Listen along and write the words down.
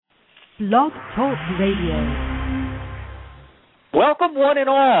Blog Talk Radio. Welcome, one and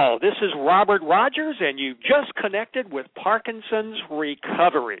all. This is Robert Rogers, and you've just connected with Parkinson's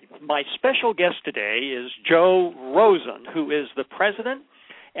Recovery. My special guest today is Joe Rosen, who is the president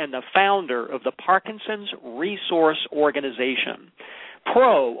and the founder of the Parkinson's Resource Organization.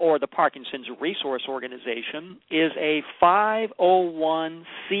 PRO, or the Parkinson's Resource Organization, is a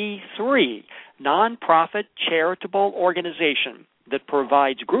 501c3 nonprofit charitable organization that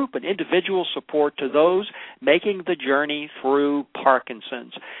provides group and individual support to those making the journey through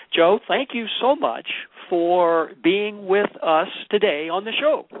Parkinson's. Joe, thank you so much for being with us today on the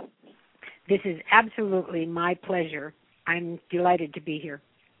show. This is absolutely my pleasure. I'm delighted to be here.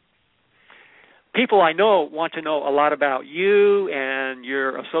 People I know want to know a lot about you and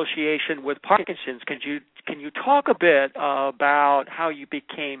your association with Parkinson's. Can you talk a bit about how you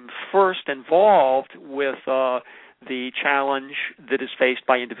became first involved with the challenge that is faced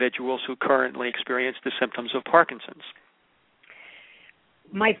by individuals who currently experience the symptoms of Parkinson's?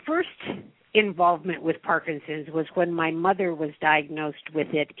 My first involvement with Parkinson's was when my mother was diagnosed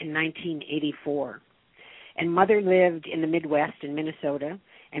with it in 1984. And Mother lived in the Midwest in Minnesota,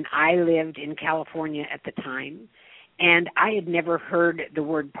 and I lived in California at the time. And I had never heard the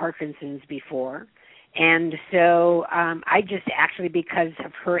word Parkinson's before. And so I just actually, because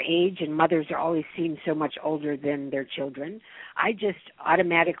of her age, and mothers are always seen so much older than their children, I just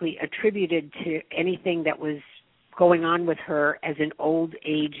automatically attributed to anything that was going on with her as an old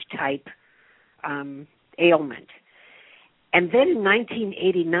age type ailment. And then in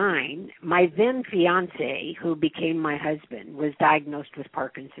 1989, my then fiancé, who became my husband, was diagnosed with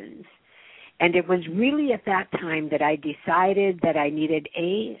Parkinson's. And it was really at that time that I decided that I needed,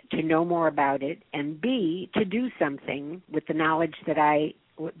 A, to know more about it, and B, to do something with the knowledge that I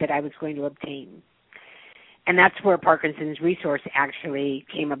was going to obtain. And that's where Parkinson's Resource actually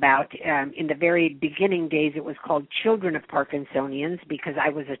came about. In the very beginning days, it was called Children of Parkinsonians because I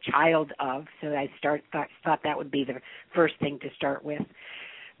was a child of, so I thought that would be the first thing to start with.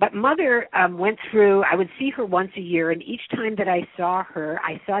 But Mother went through, I would see her once a year, and each time that I saw her,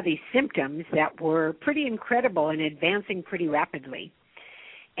 I saw these symptoms that were pretty incredible and advancing pretty rapidly.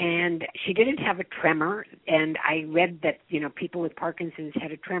 And she didn't have a tremor, and I read that, people with Parkinson's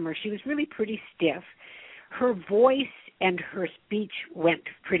had a tremor. She was really pretty stiff. Her voice and her speech went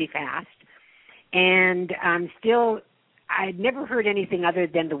pretty fast. And still, I'd never heard anything other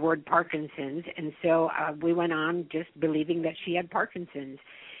than the word Parkinson's, and so we went on just believing that she had Parkinson's.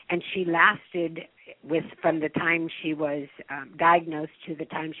 And she lasted from the time she was diagnosed to the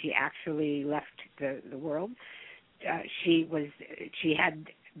time she actually left the world. She had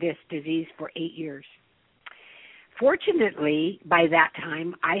this disease for 8 years. Fortunately, by that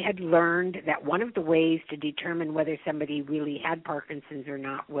time, I had learned that one of the ways to determine whether somebody really had Parkinson's or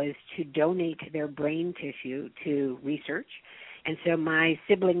not was to donate their brain tissue to research. And so my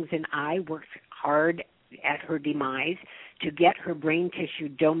siblings and I worked hard at her demise to get her brain tissue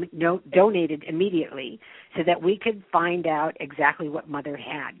donated immediately so that we could find out exactly what Mother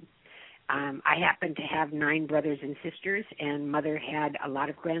had. I happen to have 9 brothers and sisters, and Mother had a lot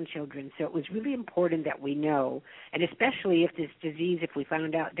of grandchildren, so it was really important that we know, and especially if this disease, if we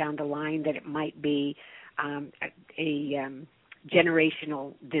found out down the line that it might be a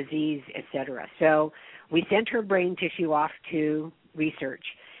generational disease, etc. So we sent her brain tissue off to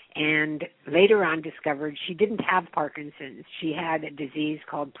research, and later on discovered she didn't have Parkinson's. She had a disease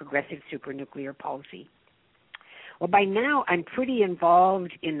called progressive supranuclear palsy. Well, by now I'm pretty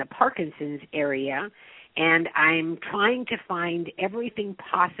involved in the Parkinson's area, and I'm trying to find everything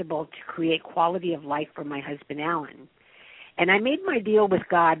possible to create quality of life for my husband, Alan. And I made my deal with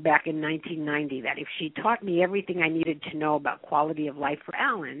God back in 1990 that if she taught me everything I needed to know about quality of life for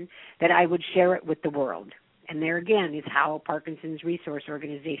Alan, that I would share it with the world. And there again is how Parkinson's Resource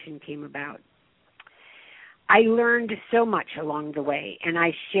Organization came about. I learned so much along the way, and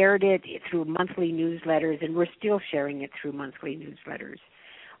I shared it through monthly newsletters, and we're still sharing it through monthly newsletters.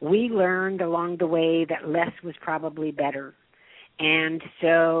 We learned along the way that less was probably better. And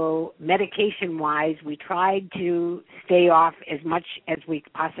so medication-wise, we tried to stay off as much as we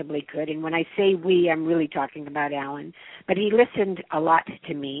possibly could. And when I say we, I'm really talking about Alan. But he listened a lot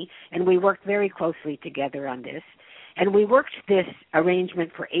to me, and we worked very closely together on this. And we worked this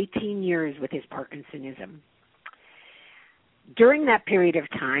arrangement for 18 years with his Parkinsonism. During that period of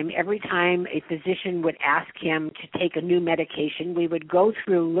time, every time a physician would ask him to take a new medication, we would go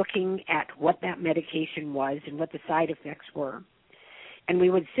through looking at what that medication was and what the side effects were. And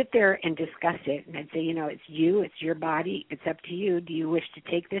we would sit there and discuss it. And I'd say, it's you, it's your body, it's up to you. Do you wish to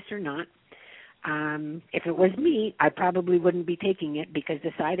take this or not? If it was me, I probably wouldn't be taking it because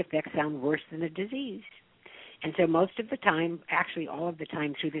the side effects sound worse than the disease. And so most of the time, actually all of the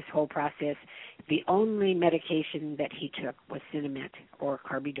time through this whole process, the only medication that he took was Sinemet or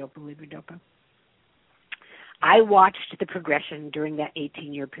carbidopa-levodopa. I watched the progression during that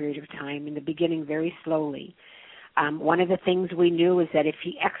 18-year period of time, in the beginning very slowly. One of the things we knew is that if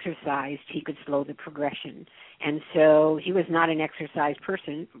he exercised, he could slow the progression. And so he was not an exercise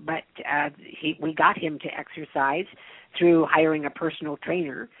person, but we got him to exercise through hiring a personal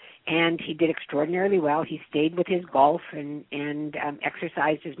trainer, and he did extraordinarily well. He stayed with his golf and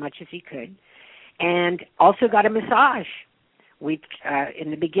exercised as much as he could, and also got a massage. In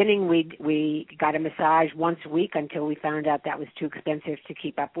the beginning, we got a massage once a week until we found out that was too expensive to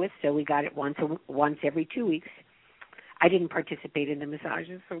keep up with, so we got it once every 2 weeks. I didn't participate in the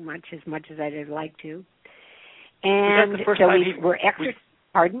massages so much as I'd have liked to. And so we were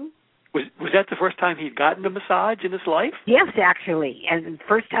Pardon? Was that the first time he'd gotten a massage in his life? Yes, actually. And the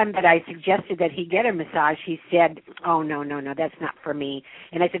first time that I suggested that he get a massage, he said, "Oh, no, that's not for me."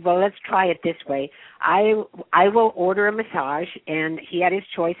 And I said, "Well, let's try it this way. I will order a massage," and he had his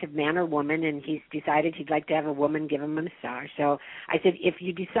choice of man or woman, and he's decided he'd like to have a woman give him a massage. So I said, "If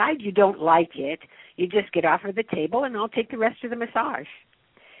you decide you don't like it, you just get off of the table, and I'll take the rest of the massage."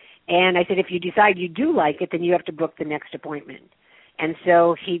 And I said, "If you decide you do like it, then you have to book the next appointment." And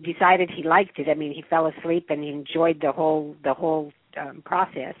so he decided he liked it. I mean, he fell asleep and he enjoyed the whole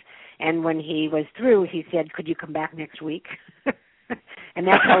process. And when he was through, he said, "Could you come back next week?" And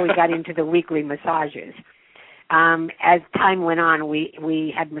that's how we got into the weekly massages. As time went on,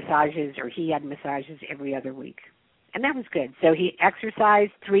 we had massages, or he had massages every other week. And that was good. So he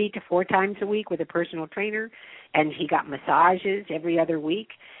exercised 3 to 4 times a week with a personal trainer, and he got massages every other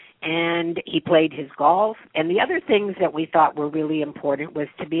week. And he played his golf. And the other things that we thought were really important was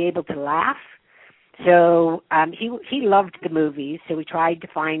to be able to laugh. So he loved the movies, so we tried to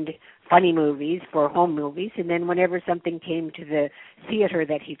find funny movies for home movies. And then whenever something came to the theater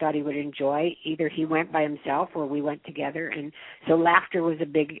that he thought he would enjoy, either he went by himself or we went together. And so laughter was a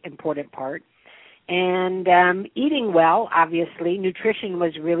big, important part. And eating well, obviously. Nutrition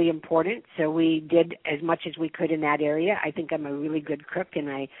was really important, so we did as much as we could in that area. I think I'm a really good cook, and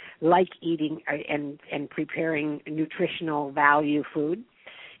I like eating and preparing nutritional value food.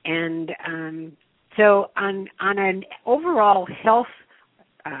 And so on an overall health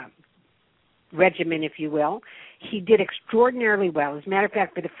regimen, if you will, he did extraordinarily well. As a matter of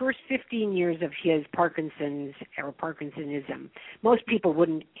fact, for the first 15 years of his Parkinson's or Parkinsonism, most people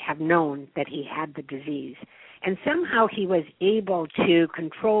wouldn't have known that he had the disease. And somehow he was able to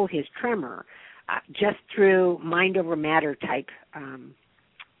control his tremor just through mind over matter type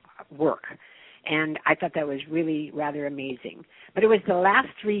work. And I thought that was really rather amazing. But it was the last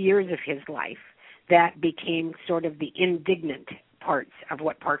 3 years of his life that became sort of the indignant parts of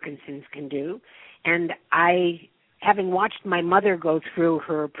what Parkinson's can do. And I, having watched my mother go through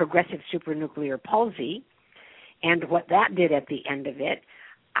her progressive supranuclear palsy and what that did at the end of it,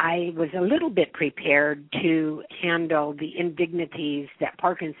 I was a little bit prepared to handle the indignities that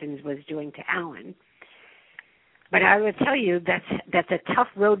Parkinson's was doing to Alan. But I will tell you, that's a tough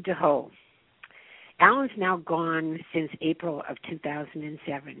road to hoe. Alan's now gone since April of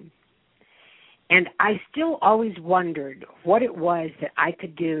 2007. And I still always wondered what it was that I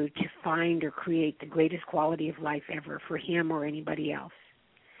could do to find or create the greatest quality of life ever for him or anybody else.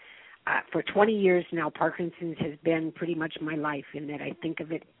 For 20 years now, Parkinson's has been pretty much my life in that I think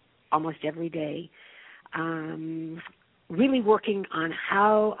of it almost every day. Really working on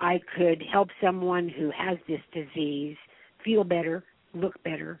how I could help someone who has this disease feel better, look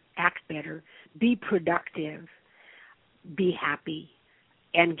better, act better, be productive, be happy,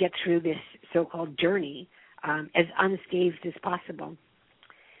 and get through this so-called journey as unscathed as possible.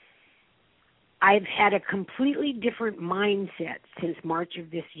 I've had a completely different mindset since March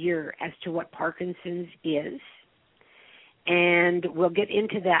of this year as to what Parkinson's is, and we'll get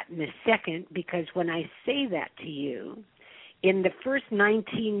into that in a second, because when I say that to you, in the first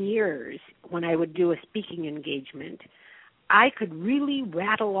 19 years when I would do a speaking engagement, I could really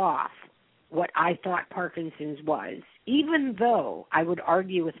rattle off what I thought Parkinson's was, even though I would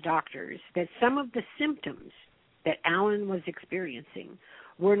argue with doctors that some of the symptoms that Alan was experiencing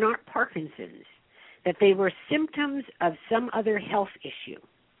were not Parkinson's, that they were symptoms of some other health issue,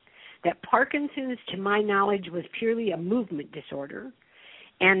 that Parkinson's, to my knowledge, was purely a movement disorder,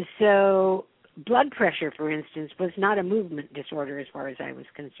 and so blood pressure, for instance, was not a movement disorder as far as I was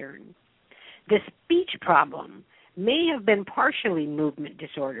concerned. The speech problem may have been partially movement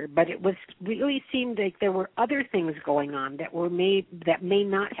disorder, but it was really seemed like there were other things going on that may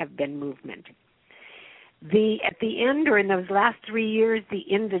not have been movement. At the end, or in those last 3 years, the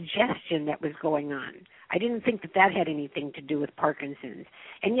indigestion that was going on. I didn't think that had anything to do with Parkinson's.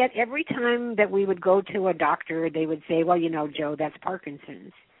 And yet every time that we would go to a doctor, they would say, well, Joe, that's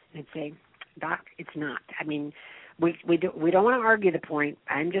Parkinson's. And I'd say, Doc, it's not. I mean, we don't want to argue the point.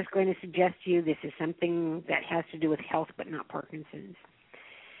 I'm just going to suggest to you this is something that has to do with health but not Parkinson's.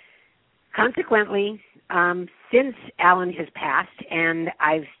 Consequently, since Alan has passed and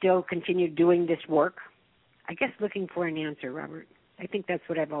I've still continued doing this work, I guess looking for an answer, Robert. I think that's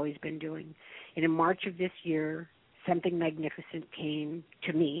what I've always been doing. And in March of this year, something magnificent came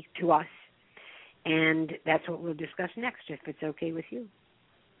to us, and that's what we'll discuss next, if it's okay with you.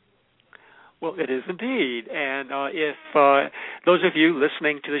 Well, it is indeed. And if those of you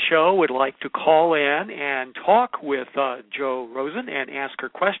listening to the show would like to call in and talk with Jo Rosen and ask her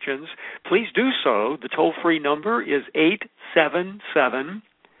questions, please do so. The toll-free number is 877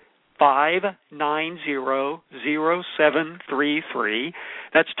 590-0733.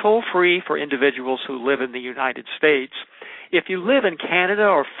 That's toll-free for individuals who live in the United States. If you live in Canada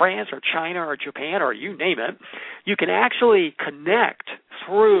or France or China or Japan or you name it, you can actually connect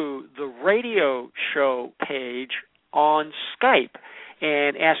through the radio show page on Skype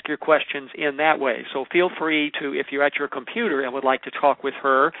and ask your questions in that way. So feel free to, if you're at your computer and would like to talk with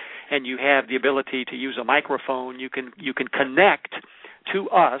her and you have the ability to use a microphone, you can connect to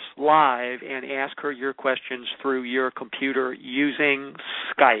us live and ask her your questions through your computer using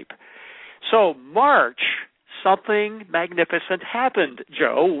Skype. So March, something magnificent happened,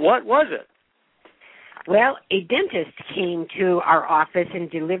 Joe. What was it? Well, a dentist came to our office and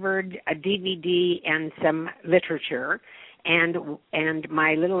delivered a DVD and some literature, and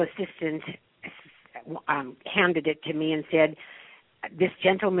my little assistant handed it to me and said, this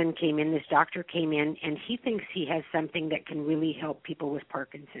gentleman came in, this doctor came in, and he thinks he has something that can really help people with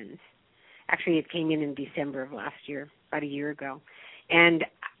Parkinson's. Actually, it came in December of last year, about a year ago. And,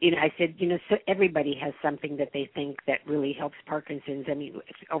 I said, so everybody has something that they think that really helps Parkinson's. I mean,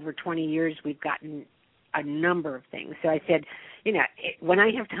 over 20 years, we've gotten a number of things. So I said, when I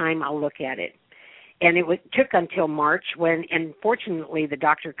have time, I'll look at it. And it took until March when, and fortunately, the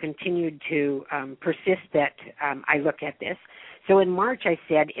doctor continued to persist that I look at this. So in March, I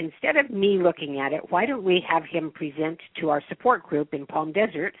said, instead of me looking at it, why don't we have him present to our support group in Palm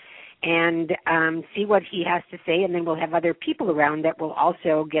Desert and see what he has to say, and then we'll have other people around that will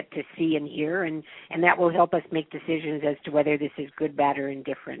also get to see and hear, and that will help us make decisions as to whether this is good, bad, or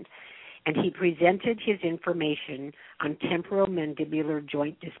indifferent. And he presented his information on temporomandibular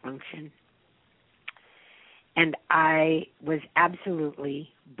joint dysfunction. And I was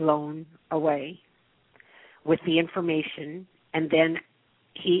absolutely blown away with the information. And then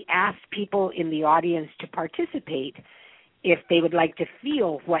he asked people in the audience to participate if they would like to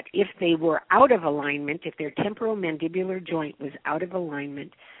feel what if they were out of alignment, if their temporomandibular joint was out of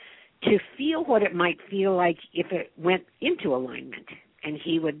alignment, to feel what it might feel like if it went into alignment. And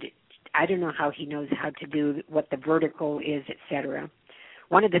he would, I don't know how he knows how to do what the vertical is, etc.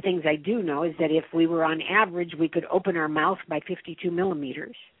 One of the things I do know is that if we were on average, we could open our mouth by 52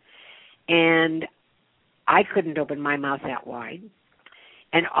 millimeters. And I couldn't open my mouth that wide.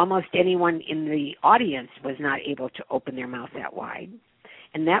 And almost anyone in the audience was not able to open their mouth that wide.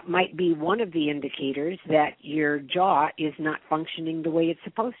 And that might be one of the indicators that your jaw is not functioning the way it's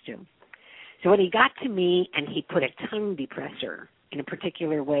supposed to. So when he got to me and he put a tongue depressor in a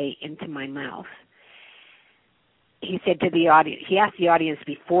particular way into my mouth, he said to the audience, he asked the audience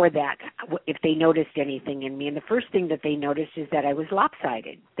before that if they noticed anything in me. And the first thing that they noticed is that I was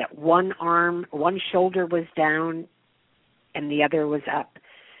lopsided, that one shoulder was down and the other was up,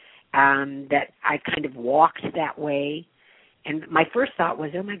 that I kind of walked that way. And my first thought was,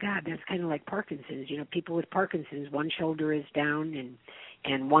 oh, my God, that's kind of like Parkinson's. People with Parkinson's, one shoulder is down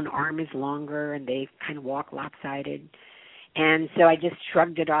and one arm is longer, and they kind of walk lopsided. And so I just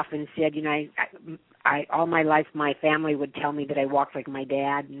shrugged it off and said, I all my life, my family would tell me that I walked like my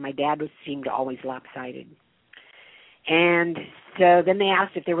dad, and my dad seemed always lopsided. And so then they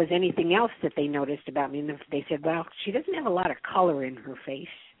asked if there was anything else that they noticed about me, and they said, well, she doesn't have a lot of color in her face.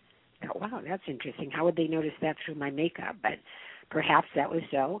 I thought, wow, that's interesting. How would they notice that through my makeup? But perhaps that was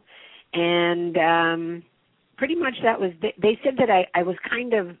so. And pretty much that was, they said that I was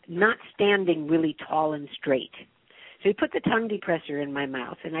kind of not standing really tall and straight. So he put the tongue depressor in my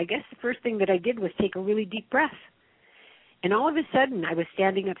mouth, and I guess the first thing that I did was take a really deep breath. And all of a sudden, I was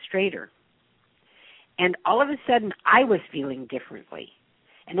standing up straighter. And all of a sudden, I was feeling differently.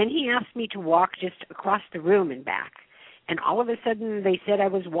 And then he asked me to walk just across the room and back. And all of a sudden, they said I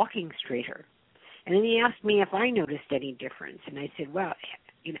was walking straighter. And then he asked me if I noticed any difference. And I said, well,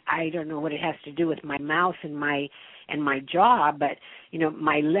 I don't know what it has to do with my mouth and my jaw, but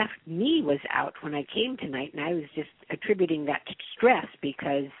my left knee was out when I came tonight, and I was just attributing that to stress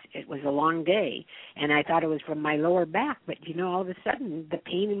because it was a long day, and I thought it was from my lower back, but all of a sudden the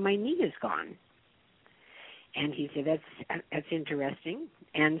pain in my knee is gone. And he said, that's interesting.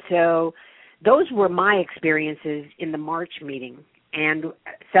 And so those were my experiences in the March meeting. And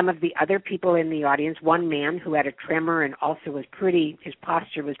some of the other people in the audience, one man who had a tremor and also his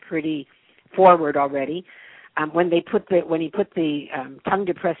posture was pretty forward already. When he put the tongue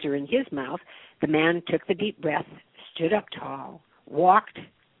depressor in his mouth, the man took the deep breath, stood up tall, walked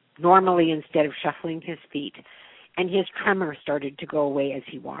normally instead of shuffling his feet, and his tremor started to go away as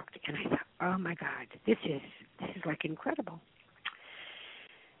he walked. And I thought, oh my God, this is like incredible.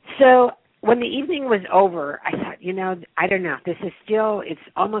 So when the evening was over, I thought, I don't know, it's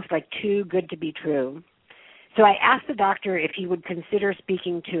almost like too good to be true. So I asked the doctor if he would consider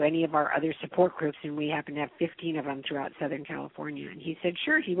speaking to any of our other support groups, and we happen to have 15 of them throughout Southern California. And he said,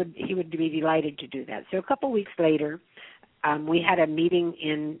 sure, he would be delighted to do that. So a couple weeks later, we had a meeting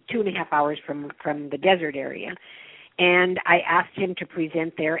in 2.5 hours from the desert area, and I asked him to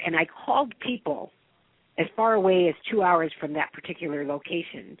present there, and I called people as far away as 2 hours from that particular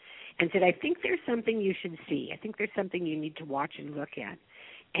location and said, I think there's something you should see. I think there's something you need to watch and look at.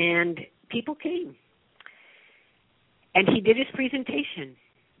 And people came. And he did his presentation.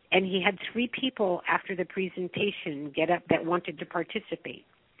 And he had 3 people after the presentation get up that wanted to participate.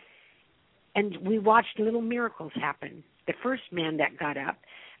 And we watched little miracles happen. The first man that got up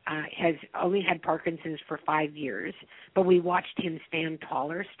has only had Parkinson's for 5 years, but we watched him stand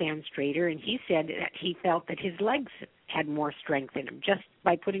taller, stand straighter, and he said that he felt that his legs had more strength in him just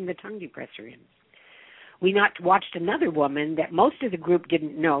by putting the tongue depressor in. We watched another woman that most of the group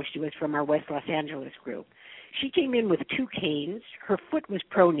didn't know. She was from our West Los Angeles group. She came in with 2 canes. Her foot was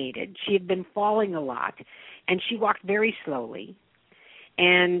pronated. She had been falling a lot, and she walked very slowly.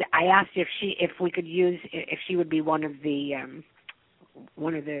 And I asked if she would be one of the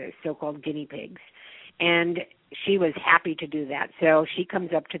so-called guinea pigs, and she was happy to do that. So she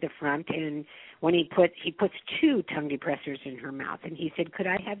comes up to the front, and when he puts 2 tongue depressors in her mouth, and he said, "Could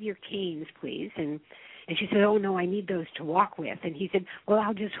I have your canes, please?" And she said, "Oh no, I need those to walk with." And he said, "Well,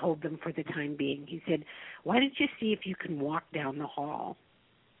 I'll just hold them for the time being." He said, "Why don't you see if you can walk down the hall?"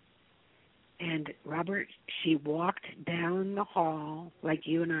 And Robert, she walked down the hall like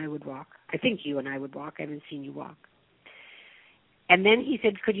you and I would walk. I think you and I would walk. I haven't seen you walk. And then he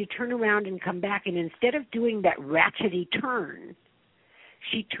said, "Could you turn around and come back?" And instead of doing that ratchety turn,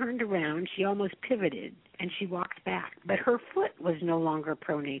 she turned around, she almost pivoted, and she walked back. But her foot was no longer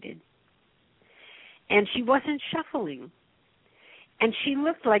pronated. And she wasn't shuffling. And she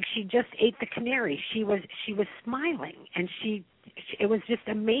looked like she just ate the canary. She was smiling, and it was just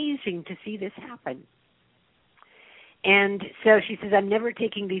amazing to see this happen. And so she says, "I'm never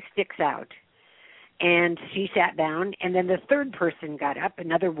taking these sticks out." And she sat down, and then the third person got up,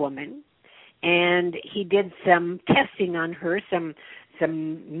 another woman, and he did some testing on her, some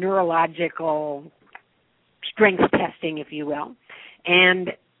neurological strength testing, if you will.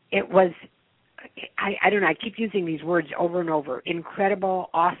 And it was, I don't know, I keep using these words over and over, incredible,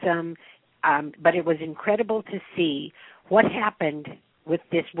 awesome, but it was incredible to see what happened with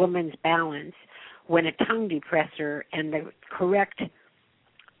this woman's balance when a tongue depressor and the correct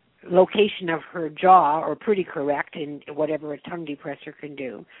location of her jaw, or pretty correct in whatever a tongue depressor can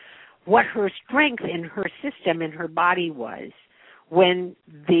do, what her strength in her system and her body was when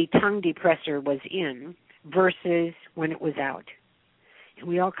the tongue depressor was in versus when it was out. And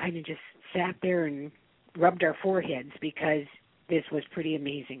we all kind of just sat there and rubbed our foreheads because this was pretty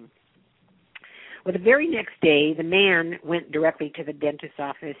amazing. Well, the very next day, the man went directly to the dentist's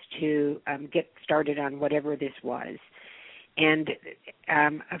office to get started on whatever this was. And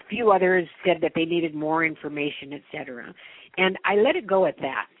a few others said that they needed more information, etc. And I let it go at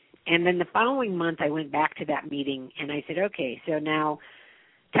that. And then the following month, I went back to that meeting, and I said, "Okay, so now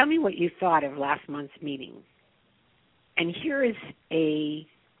tell me what you thought of last month's meeting." And here is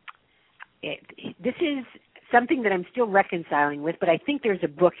this is something that I'm still reconciling with, but I think there's a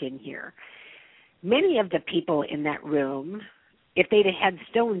book in here. Many of the people in that room, if they'd have had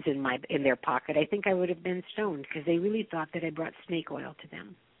stones in their pocket, I think I would have been stoned because they really thought that I brought snake oil to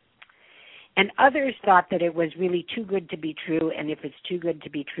them. And others thought that it was really too good to be true, and if it's too good to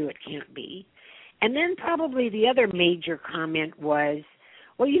be true, it can't be. And then probably the other major comment was,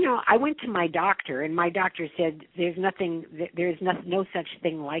 "Well, I went to my doctor, and my doctor said there's no such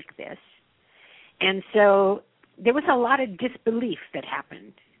thing like this." And so there was a lot of disbelief that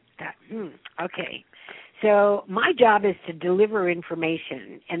happened. Okay. So my job is to deliver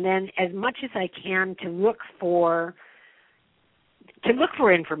information, and then as much as I can to look for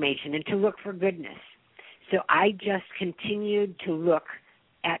information and to look for goodness. So I just continued to look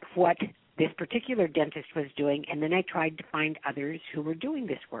at what this particular dentist was doing, and then I tried to find others who were doing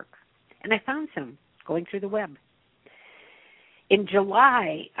this work. And I found some going through the web. In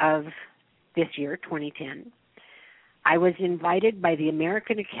July of this year, 2010, I was invited by the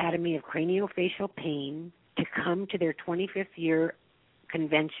American Academy of Craniofacial Pain to come to their 25th year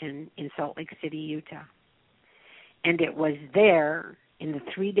convention in Salt Lake City, Utah. And it was there, in the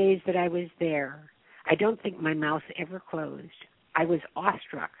 3 days that I was there, I don't think my mouth ever closed. I was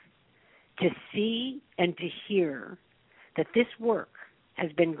awestruck to see and to hear that this work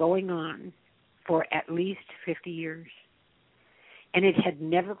has been going on for at least 50 years. And it had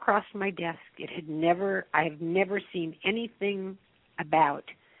never crossed my desk. I have never seen anything about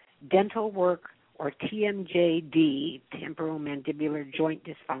dental work or TMJD, temporomandibular joint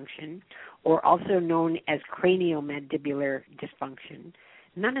dysfunction, or also known as craniomandibular dysfunction.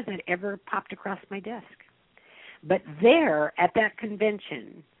 None of that ever popped across my desk. But there, at that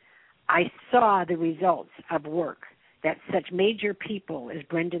convention, I saw the results of work that such major people as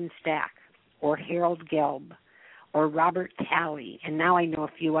Brendan Stack or Harold Gelb or Robert Talley, and now I know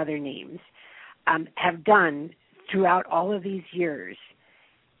a few other names, have done throughout all of these years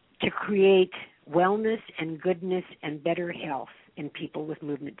to create wellness and goodness and better health in people with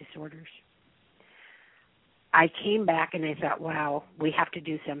movement disorders. I came back and I thought, wow, we have to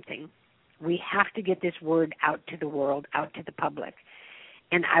do something. We have to get this word out to the world, out to the public,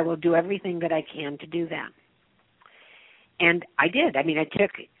 and I will do everything that I can to do that. And I did. I mean, I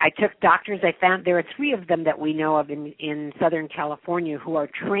took doctors. I found there are 3 of them that we know of in Southern California who are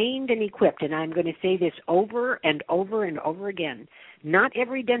trained and equipped, and I'm going to say this over and over and over again. Not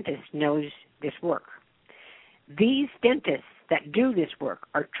every dentist knows this work. These dentists that do this work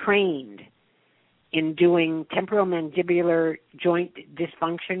are trained in doing temporomandibular joint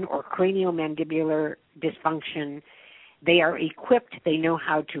dysfunction or craniomandibular dysfunction. They are equipped. They know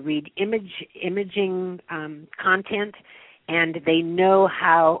how to read imaging content, and they know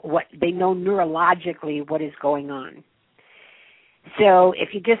neurologically what is going on. So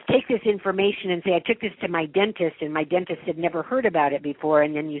if you just take this information and say, I took this to my dentist, and my dentist had never heard about it before,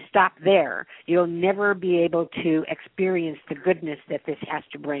 and then you stop there, you'll never be able to experience the goodness that this has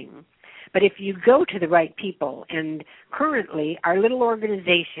to bring. But if you go to the right people, and currently our little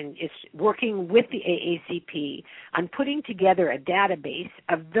organization is working with the AACP on putting together a database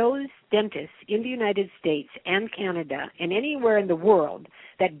of those dentists in the United States and Canada and anywhere in the world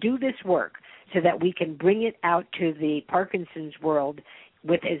that do this work so that we can bring it out to the Parkinson's world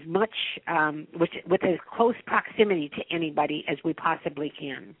with as much, with as close proximity to anybody as we possibly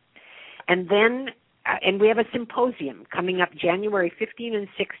can. And then and we have a symposium coming up January 15 and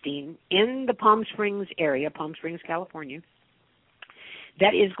 16 in the Palm Springs area, Palm Springs, California,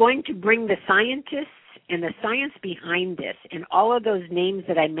 that is going to bring the scientists and the science behind this and all of those names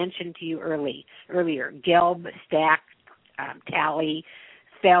that I mentioned to you earlier, Gelb, Stack, Talley,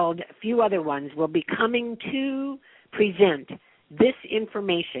 Feld, a few other ones, will be coming to present this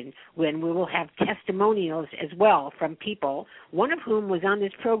information when we will have testimonials as well from people, one of whom was on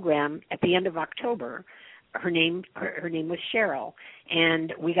this program at the end of October. Her name was Cheryl,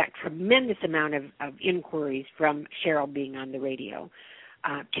 and we got tremendous amount of inquiries from Cheryl being on the radio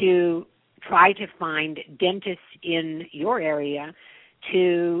to try to find dentists in your area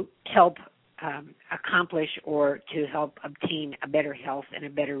to help accomplish or to help obtain a better health and a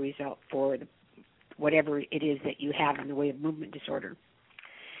better result for whatever it is that you have in the way of movement disorder.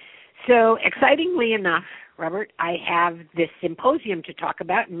 So excitingly enough, Robert, I have this symposium to talk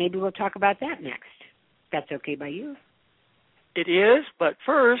about, and maybe we'll talk about that next. That's okay by you? It is, but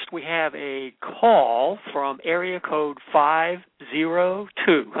first we have a call from area code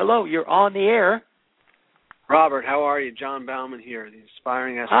 502. Hello, you're on the air. Robert, how are you? John Bauman here, the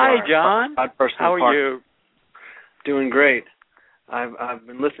aspiring SDR. Hi, John. How are you? Doing great. I've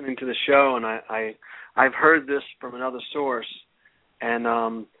been listening to the show, and I've heard this from another source, and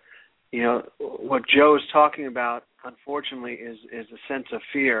what Joe is talking about, unfortunately, is a sense of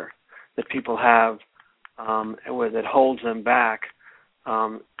fear that people have, that holds them back.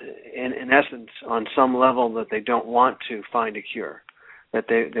 In essence, on some level, that they don't want to find a cure, that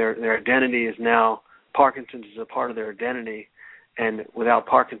their identity is now Parkinson's is a part of their identity, and without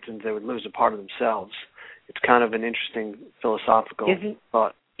Parkinson's, they would lose a part of themselves. It's kind of an interesting philosophical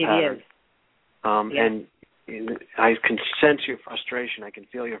thought pattern. It is. And I can sense your frustration. I can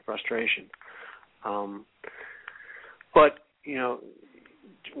feel your frustration. But,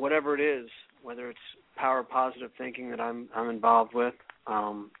 whatever it is, whether it's power positive thinking that I'm involved with,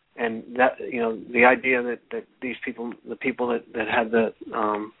 and that the idea that these people, the people that had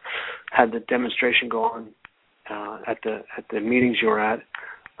the demonstration go on at the meetings you were at,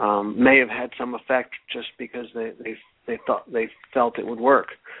 may have had some effect just because they felt it would work,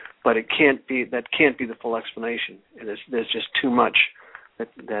 but that can't be the full explanation. There's just too much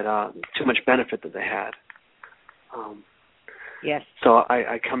too much benefit that they had. Yes. So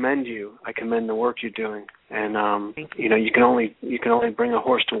I commend you. I commend the work you're doing, and you can only bring a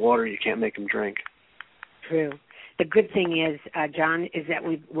horse to water. You can't make him drink. True. The good thing is, John, is that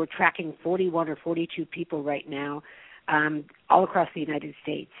we're tracking 41 or 42 people right now, all across the United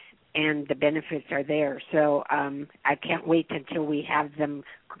States, and the benefits are there. So I can't wait until we have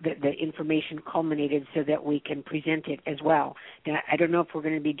the information culminated so that we can present it as well. Now, I don't know if we're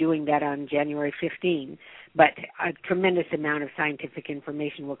going to be doing that on January 15, but a tremendous amount of scientific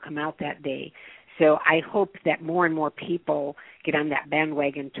information will come out that day. So I hope that more and more people get on that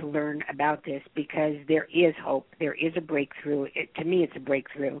bandwagon to learn about this, because there is hope. There is a breakthrough. To me, it's a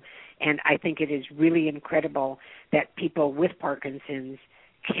breakthrough. And I think it is really incredible that people with Parkinson's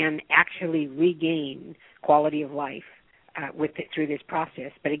can actually regain quality of life through this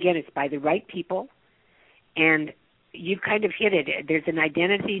process. But again, it's by the right people, and you kind of hit it. There's an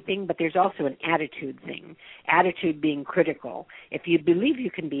identity thing, but there's also an attitude thing. Attitude being critical. If you believe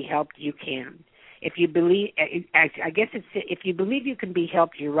you can be helped, you can. If you believe, I guess it's, if you believe you can be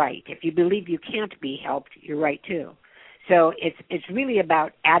helped, you're right. If you believe you can't be helped, you're right too. So it's really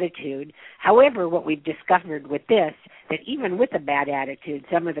about attitude. However, what we've discovered with this, that even with a bad attitude,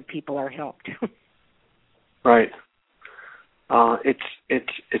 some of the people are helped. Right.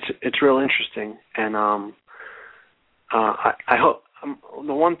 It's real interesting, and I hope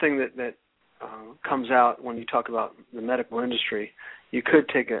the one thing that comes out when you talk about the medical industry, you could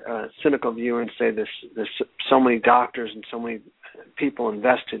take a cynical view and say there's so many doctors and so many people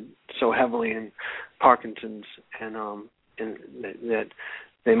invested so heavily in Parkinson's, and that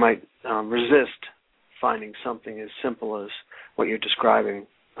they might resist finding something as simple as what you're describing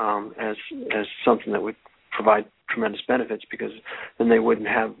as something that would provide tremendous benefits, because then they wouldn't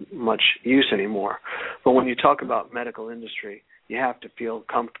have much use anymore. But when you talk about medical industry, you have to feel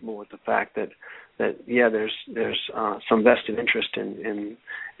comfortable with the fact that there's some vested interest in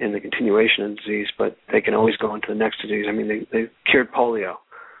the continuation of the disease, but they can always go into the next disease. I mean, they cured polio,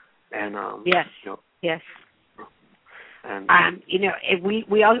 and yes. And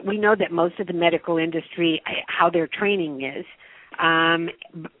we know that most of the medical industry, how their training is,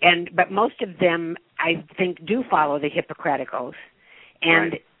 but most of them, I think, do follow the Hippocratic Oath,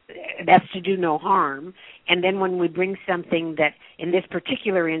 and right. That's to do no harm. And then when we bring something that, in this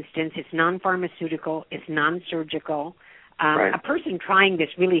particular instance, it's non-pharmaceutical, it's non-surgical, right. A person trying this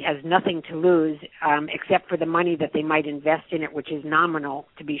really has nothing to lose except for the money that they might invest in it, which is nominal,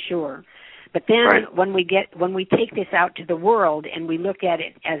 to be sure. But then right. when we take this out to the world and we look at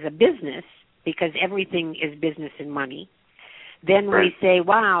it as a business, because everything is business and money, then right. we say,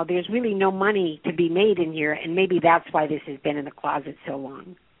 wow, there's really no money to be made in here, and maybe that's why this has been in the closet so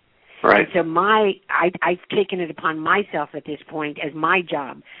long. Right. And so I've taken it upon myself at this point as my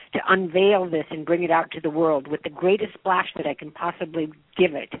job to unveil this and bring it out to the world with the greatest splash that I can possibly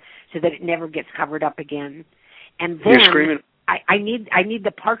give it, so that it never gets covered up again. And then you're screaming. I need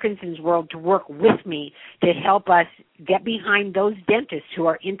the Parkinson's world to work with me to help us get behind those dentists who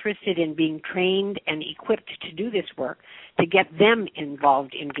are interested in being trained and equipped to do this work, to get them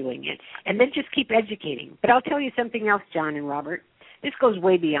involved in doing it, and then just keep educating. But I'll tell you something else, John and Robert. This goes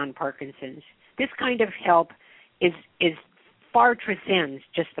way beyond Parkinson's. This kind of help is far transcends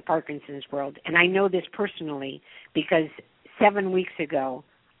just the Parkinson's world, and I know this personally because 7 weeks ago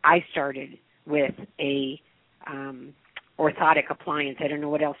I started with a orthotic appliance. I don't know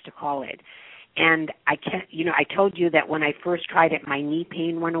what else to call it. And I told you that when I first tried it, my knee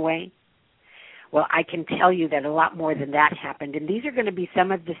pain went away. Well, I can tell you that a lot more than that happened. And these are going to be some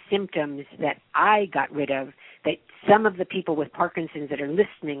of the symptoms that I got rid of, that some of the people with Parkinson's that are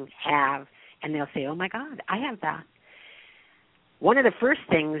listening have. And they'll say, oh, my God, I have that. One of the first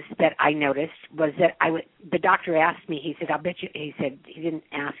things that I noticed was that the doctor asked me, he said, I'll bet you, he said, he didn't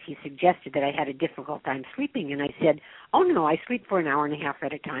ask, he suggested that I had a difficult time sleeping. And I said, oh, no, I sleep for an hour and a half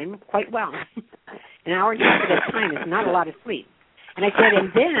at a time quite well. An hour and a half at a time is not a lot of sleep. And I said,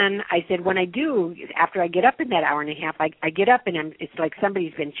 and then I said, when I do, after I get up in that hour and a half, I get up and it's like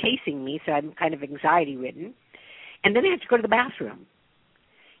somebody's been chasing me, so I'm kind of anxiety-ridden. And then I have to go to the bathroom.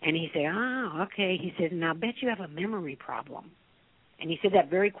 And he said, oh, okay. He said, and I'll bet you have a memory problem. And he said that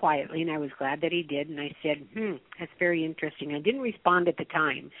very quietly, and I was glad that he did. And I said, that's very interesting. I didn't respond at the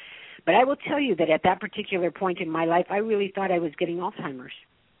time. But I will tell you that at that particular point in my life, I really thought I was getting Alzheimer's.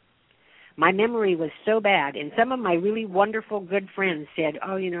 My memory was so bad, and some of my really wonderful good friends said,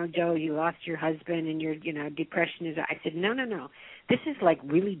 oh, Joe, you lost your husband and your, depression is... I said, no. This is like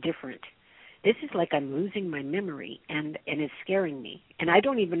really different. This is like I'm losing my memory, and it's scaring me. And I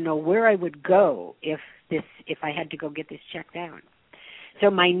don't even know where I would go if I had to go get this checked out. So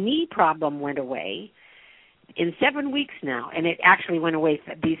my knee problem went away in 7 weeks now, and it actually went away.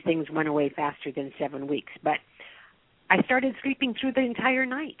 These things went away faster than 7 weeks. But I started sleeping through the entire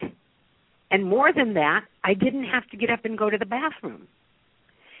night. And more than that, I didn't have to get up and go to the bathroom.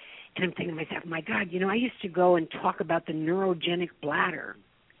 And I'm thinking to myself, my God, I used to go and talk about the neurogenic bladder.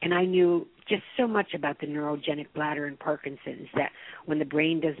 And I knew just so much about the neurogenic bladder and Parkinson's, that when the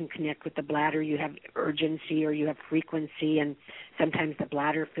brain doesn't connect with the bladder, you have urgency or you have frequency, and sometimes the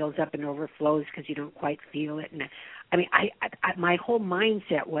bladder fills up and overflows because you don't quite feel it. And I my whole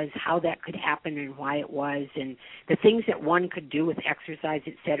mindset was how that could happen and why it was, and the things that one could do with exercise,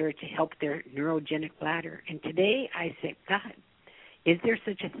 et cetera, to help their neurogenic bladder. And today I said, God, is there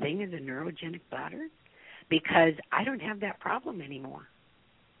such a thing as a neurogenic bladder? Because I don't have that problem anymore.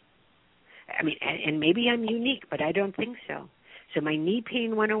 And maybe I'm unique, but I don't think so. So my knee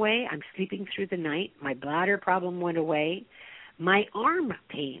pain went away. I'm sleeping through the night. My bladder problem went away. My arm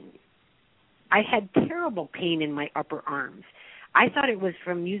pain. I had terrible pain in my upper arms. I thought it was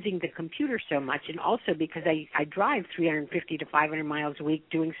from using the computer so much, and also because I drive 350 to 500 miles a week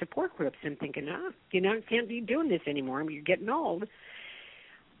doing support groups. I'm thinking, can't be doing this anymore. You're getting old.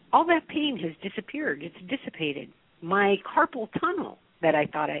 All that pain has disappeared. It's dissipated. My carpal tunnel that I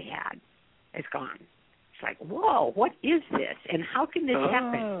thought I had is gone. It's like, whoa, what is this? And how can this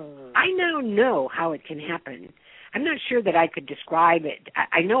happen? I now know how it can happen. I'm not sure that I could describe it.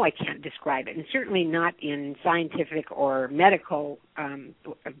 I know I can't describe it, and certainly not in scientific or medical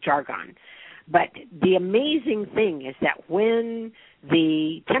jargon. But the amazing thing is that when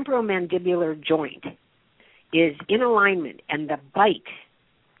the temporomandibular joint is in alignment and the bite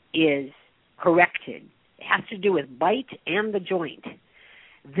is corrected, it has to do with bite and the joint,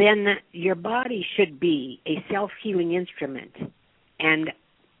 then your body should be a self-healing instrument. And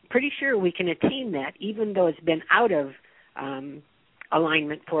pretty sure we can attain that, even though it's been out of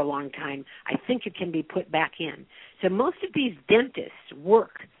alignment for a long time. I think it can be put back in. So most of these dentists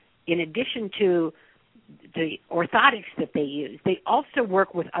work, in addition to the orthotics that they use, they also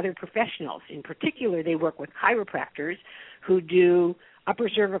work with other professionals. In particular, they work with chiropractors who do upper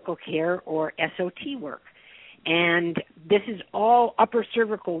cervical care or SOT work. And this is all upper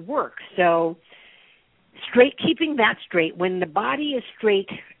cervical work. So keeping that straight, when the body is straight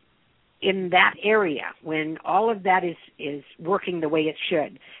in that area, when all of that is working the way it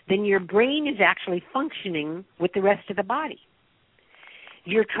should, then your brain is actually functioning with the rest of the body.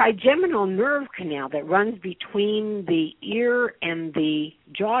 Your trigeminal nerve canal that runs between the ear and the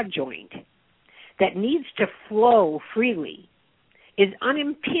jaw joint that needs to flow freely is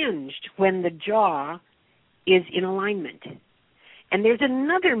unimpinged when the jaw is in alignment. And there's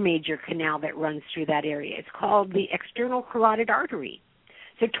another major canal that runs through that area. It's called the external carotid artery.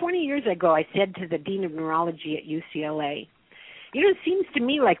 So 20 years ago, I said to the dean of neurology at UCLA, it seems to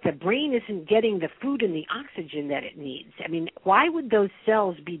me like the brain isn't getting the food and the oxygen that it needs. I mean, why would those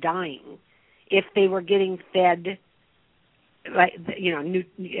cells be dying if they were getting fed,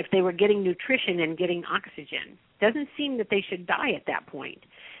 if they were getting nutrition and getting oxygen? Doesn't seem that they should die at that point.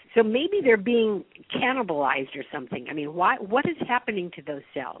 So maybe they're being cannibalized or something. I mean, what is happening to those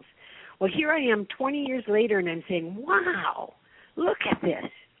cells? Well, here I am 20 years later, and I'm saying, wow, look at this.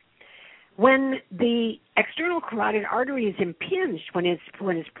 When the external carotid artery is impinged, when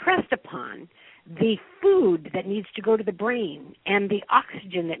it's pressed upon, the food that needs to go to the brain and the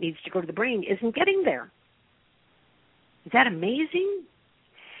oxygen that needs to go to the brain isn't getting there. Is that amazing?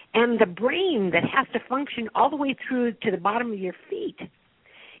 And the brain that has to function all the way through to the bottom of your feet,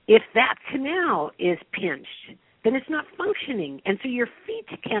 if that canal is pinched, then it's not functioning. And so your feet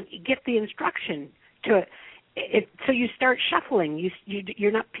can't get the instruction to it. So you start shuffling.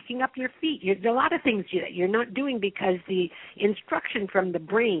 You're not picking up your feet. There are a lot of things that you're not doing because the instruction from the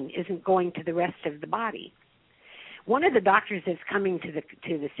brain isn't going to the rest of the body. One of the doctors that's coming to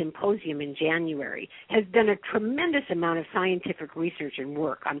the symposium in January has done a tremendous amount of scientific research and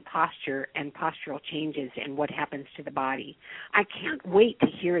work on posture and postural changes and what happens to the body. I can't wait to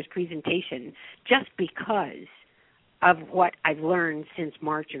hear his presentation just because of what I've learned since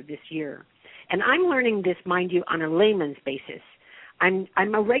March of this year. And I'm learning this, mind you, on a layman's basis. I'm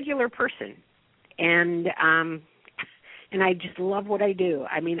a regular person, and I just love what I do.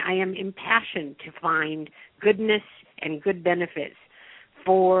 I mean, I am impassioned to find goodness and good benefits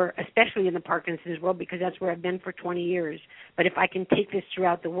especially in the Parkinson's world, because that's where I've been for 20 years. But if I can take this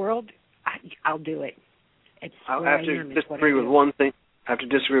throughout the world, I'll do it. I have to disagree with one thing. I have to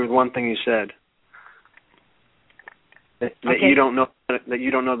disagree with one thing you said. That you don't know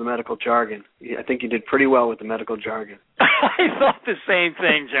the medical jargon. I think you did pretty well with the medical jargon. I thought the same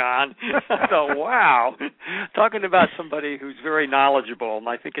thing, John. I thought, wow, talking about somebody who's very knowledgeable, and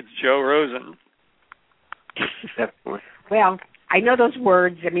I think it's Joe Rosen. Definitely. Well, I know those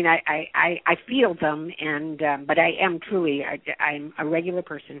words. I mean, I feel them, and but I am truly I'm a regular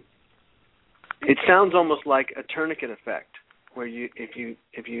person. It sounds almost like a tourniquet effect, where if you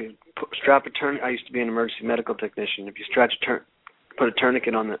strap a tourniquet. I used to be an emergency medical technician. If you put a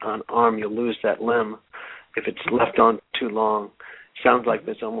tourniquet on arm, you'll lose that limb. If it's left on too long, sounds like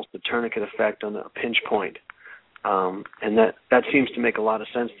there's almost a tourniquet effect on a pinch point, and that seems to make a lot of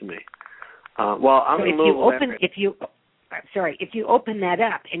sense to me. Well, I'm in Louisville. If you open that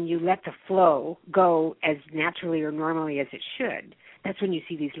up and you let the flow go as naturally or normally as it should, that's when you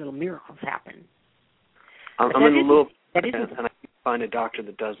see these little miracles happen. I'm in Louisville, and I can find a doctor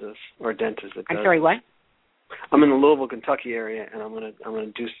that does this, or a dentist that does. I'm sorry, what? I'm in the Louisville, Kentucky area, and I'm gonna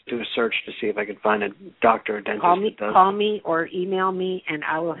do a search to see if I can find a doctor or dentist that does. Call me or email me, and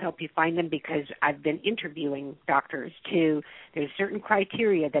I will help you find them, because I've been interviewing doctors too. There's certain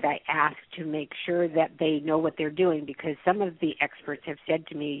criteria that I ask to make sure that they know what they're doing, because some of the experts have said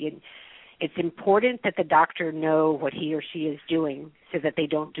to me, it's important that the doctor know what he or she is doing so that they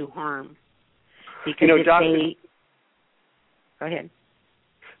don't do harm. Because go ahead.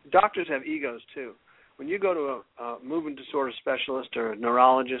 Doctors have egos too. When you go to a movement disorder specialist or a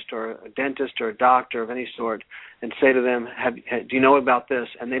neurologist or a dentist or a doctor of any sort and say to them, do you know about this?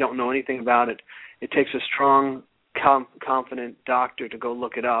 And they don't know anything about it, it takes a strong, confident doctor to go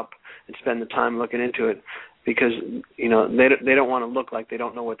look it up and spend the time looking into it, because they don't want to look like they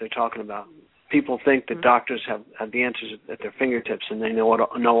don't know what they're talking about. People think that doctors have the answers at their fingertips and they know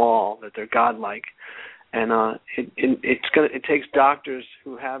all, that they're godlike. And it takes doctors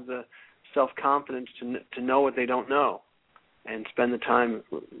who have the self-confidence to know what they don't know and spend the time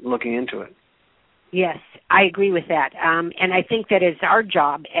looking into it. Yes, I agree with that. And I think that it's our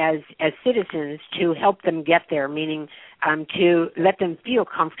job as citizens to help them get there, meaning to let them feel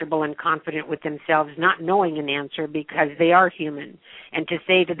comfortable and confident with themselves, not knowing an answer, because they are human. And to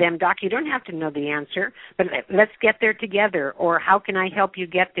say to them, Doc, you don't have to know the answer, but let's get there together. Or how can I help you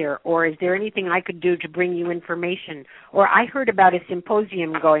get there? Or is there anything I could do to bring you information? Or I heard about a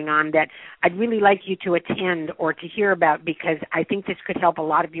symposium going on that I'd really like you to attend or to hear about, because I think this could help a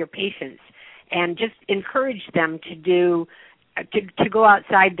lot of your patients. And just encourage them to go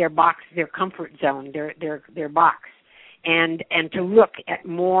outside their box, their comfort zone, their box, and to look at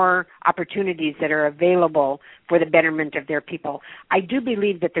more opportunities that are available for the betterment of their people. I do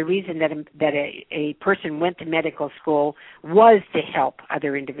believe that the reason that a person went to medical school was to help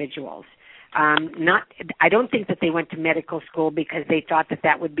other individuals. I don't think that they went to medical school because they thought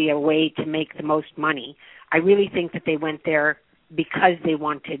that would be a way to make the most money. I really think that they went there because they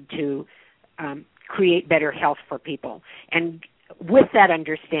wanted to create better health for people. And with that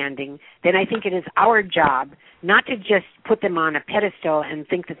understanding, then I think it is our job not to just put them on a pedestal and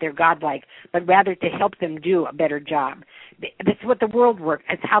think that they're godlike, but rather to help them do a better job. That's what the world works.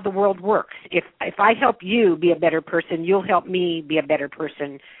 That's how the world works. If I help you be a better person, you'll help me be a better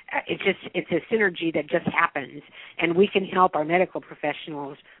person. It's a synergy that just happens, and we can help our medical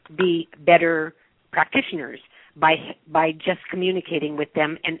professionals be better practitioners by just communicating with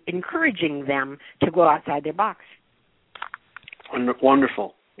them and encouraging them to go outside their box.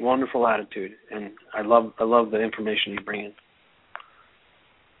 Wonderful attitude, and I love the information you bring in.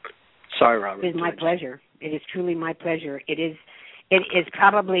 Sorry, Robert. It is my pleasure. It is truly my pleasure. It is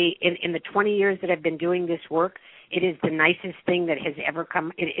probably in the 20 years that I've been doing this work, it is the nicest thing that has ever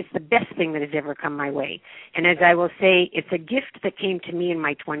come. It's the best thing that has ever come my way. And as I will say, it's a gift that came to me in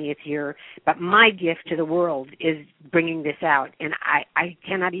my 20th year, but my gift to the world is bringing this out. And I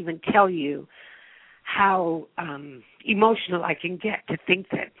cannot even tell you how emotional I can get to think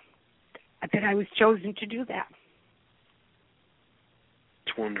that I was chosen to do that.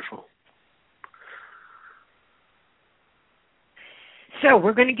 It's wonderful. So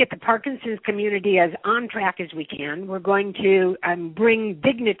we're going to get the Parkinson's community as on track as we can. We're going to bring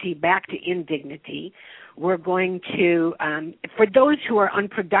dignity back to indignity. We're going to, for those who are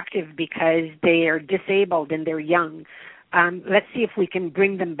unproductive because they are disabled and they're young, let's see if we can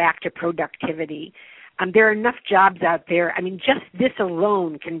bring them back to productivity. There are enough jobs out there. I mean, just this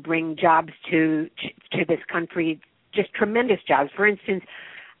alone can bring jobs to this country, just tremendous jobs. For instance,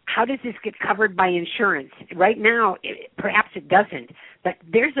 how does this get covered by insurance? Right now, perhaps it doesn't, but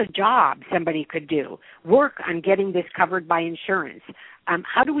there's a job somebody could do. Work on getting this covered by insurance.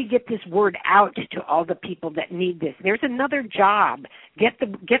 How do we get this word out to all the people that need this? There's another job. Get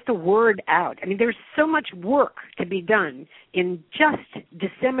the word out. I mean, there's so much work to be done in just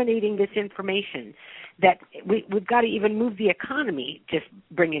disseminating this information that we've got to even move the economy just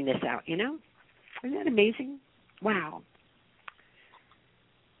bringing this out, you know? Isn't that amazing? Wow.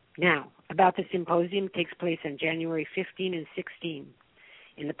 Now, about the symposium, takes place on January 15 and 16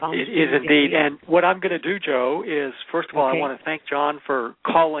 in the Palm Springs. It is indeed. And what I'm going to do, Joe, is first of all, I want to thank John for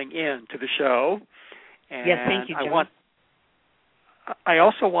calling in to the show. And yes, thank you, John. I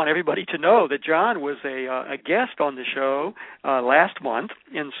also want everybody to know that John was a guest on the show last month,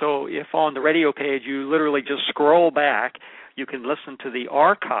 and so if on the radio page you literally just scroll back, you can listen to the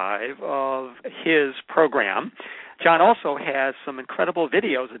archive of his program. John also has some incredible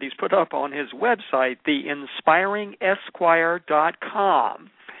videos that he's put up on his website, theinspiringesquire.com.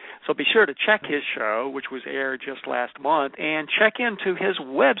 So be sure to check his show, which was aired just last month, and check into his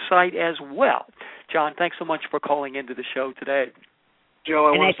website as well. John, thanks so much for calling into the show today.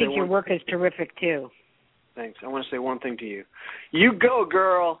 Joe, I think your work is terrific, too. Thanks. I want to say one thing to you. You go,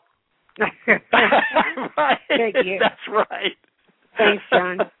 girl. Right. Thank you. That's right. Thanks,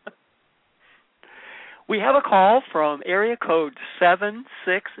 John. We have a call from area code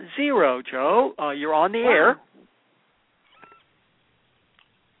 760, Joe. You're on the air.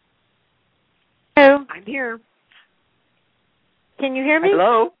 Hello. I'm here. Can you hear me?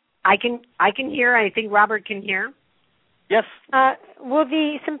 Hello. I can hear. I think Robert can hear. Yes. Will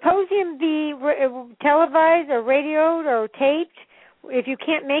the symposium be televised or radioed or taped? If you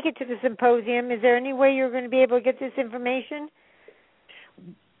can't make it to the symposium, is there any way you're going to be able to get this information?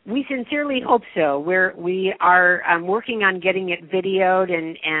 We sincerely hope so. We are working on getting it videoed,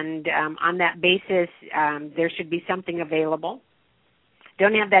 and on that basis, there should be something available.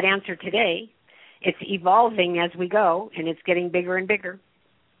 Don't have that answer today. It's evolving as we go, and it's getting bigger and bigger.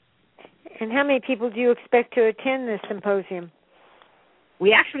 And how many people do you expect to attend this symposium?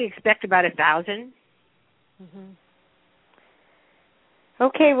 We actually expect about 1,000. Mm-hmm.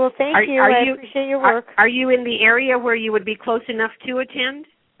 Okay, well, thank you. I appreciate your work. Are you in the area where you would be close enough to attend?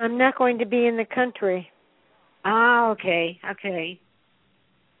 I'm not going to be in the country. Oh, okay.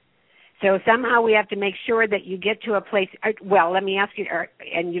 So somehow we have to make sure that you get to a place. Well, let me ask you,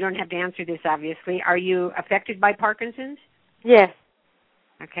 and you don't have to answer this, obviously. Are you affected by Parkinson's? Yes.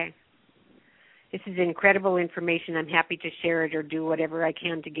 Okay. This is incredible information. I'm happy to share it or do whatever I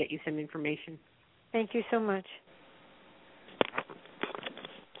can to get you some information. Thank you so much.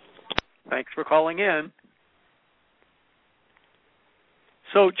 Thanks for calling in.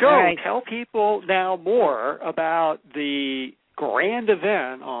 So, Joe, Tell people now more about the grand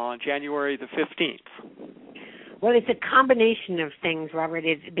event on January the 15th. Well, it's a combination of things, Robert,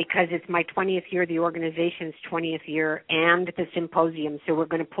 because it's my 20th year, the organization's 20th year, and the symposium, so we're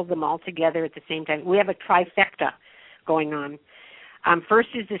going to pull them all together at the same time. We have a trifecta going on. First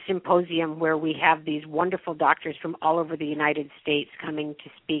is the symposium, where we have these wonderful doctors from all over the United States coming to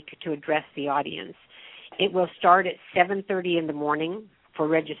speak, to address the audience. It will start at 7:30 in the morning for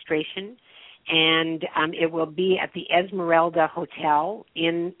registration, and it will be at the Esmeralda Hotel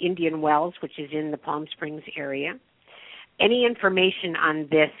in Indian Wells, which is in the Palm Springs area. Any information on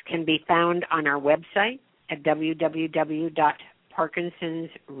this can be found on our website at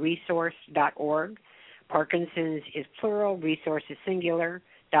www.parkinsonsresource.org. Parkinson's is plural, resource is singular,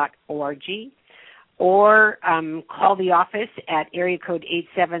 .org. Or call the office at area code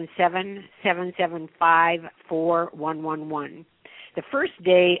 877-775-4111. The first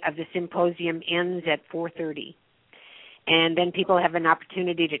day of the symposium ends at 4:30. And then people have an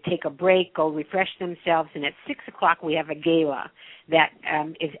opportunity to take a break, go refresh themselves, and at 6 o'clock we have a gala that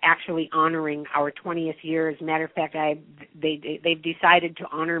is actually honoring our 20th year. As a matter of fact, they've decided to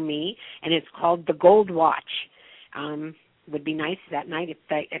honor me, and it's called the Gold Watch. Would be nice that night if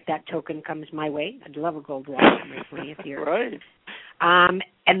that token comes my way. I'd love a gold watch on my 20th year. Right. And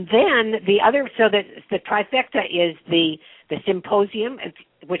then the trifecta is the symposium,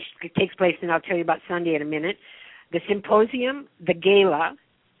 which takes place, and I'll tell you about Sunday in a minute. The symposium, the gala,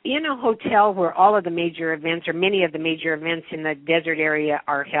 in a hotel where all of the major events, or many of the major events in the desert area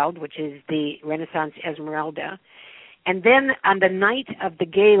are held, which is the Renaissance Esmeralda. And then on the night of the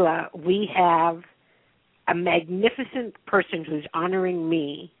gala, we have a magnificent person who's honoring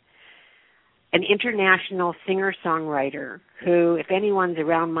me, an international singer-songwriter who, if anyone's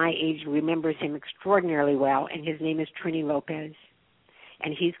around my age, remembers him extraordinarily well, and his name is Trini Lopez.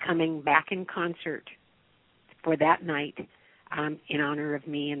 And he's coming back in concert for that night in honor of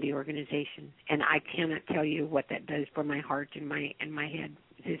me and the organization. And I cannot tell you what that does for my heart and my head.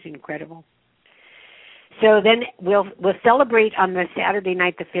 It's incredible. So then we'll celebrate on the Saturday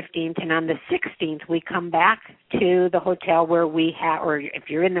night, the 15th, and on the 16th we come back to the hotel where we have, or if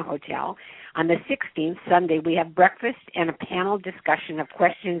you're in the hotel, on the 16th, Sunday, we have breakfast and a panel discussion of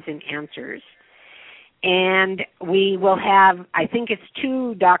questions and answers. And we will have, I think it's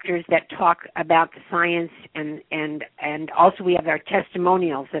 2 doctors that talk about the science, and also we have our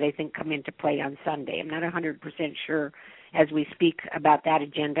testimonials that I think come into play on Sunday. I'm not 100% sure as we speak about that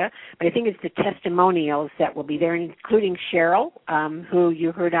agenda, but I think it's the testimonials that will be there, including Cheryl, who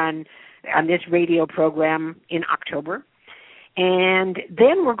you heard on this radio program in October. And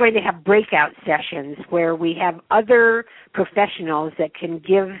then we're going to have breakout sessions where we have other professionals that can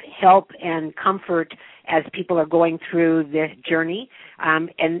give help and comfort as people are going through this journey.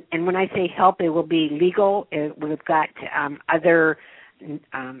 And when I say help, it will be legal. We've got other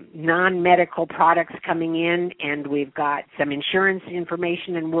non-medical products coming in, and we've got some insurance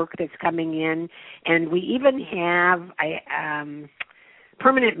information and work that's coming in. And we even have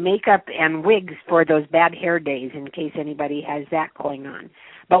permanent makeup and wigs for those bad hair days in case anybody has that going on.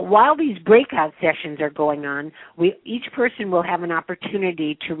 But while these breakout sessions are going on, each person will have an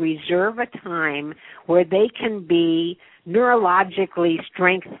opportunity to reserve a time where they can be neurologically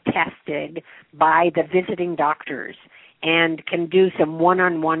strength tested by the visiting doctors and can do some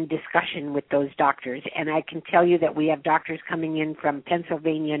one-on-one discussion with those doctors. And I can tell you that we have doctors coming in from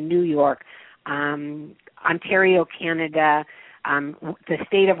Pennsylvania, New York, Ontario, Canada, the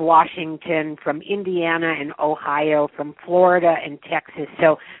state of Washington, from Indiana and Ohio, from Florida and Texas.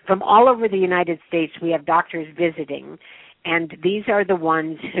 So from all over the United States, we have doctors visiting. And these are the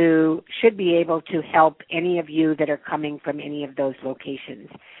ones who should be able to help any of you that are coming from any of those locations.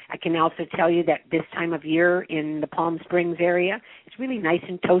 I can also tell you that this time of year in the Palm Springs area, it's really nice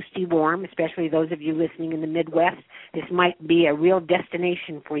and toasty warm, especially those of you listening in the Midwest. This might be a real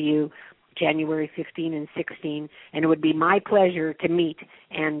destination for you, January 15 and 16, and it would be my pleasure to meet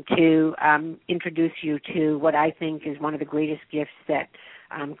and to introduce you to what I think is one of the greatest gifts that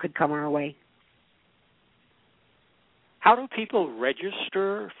could come our way. How do people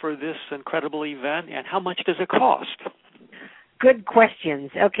register for this incredible event, and how much does it cost? Good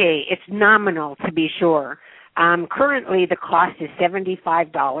questions. Okay, it's nominal to be sure. Currently, the cost is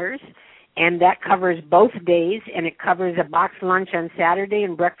 $75, and that covers both days, and it covers a boxed lunch on Saturday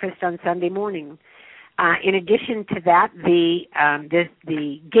and breakfast on Sunday morning. In addition to that, the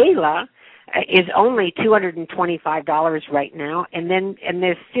gala is only $225 right now, and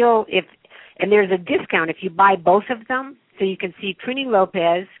there's still there's a discount if you buy both of them. So you can see Trini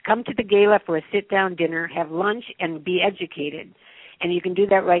Lopez, come to the gala for a sit-down dinner, have lunch, and be educated. And you can do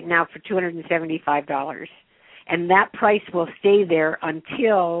that right now for $275. And that price will stay there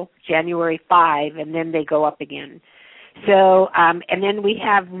until January 5, and then they go up again. So, and then we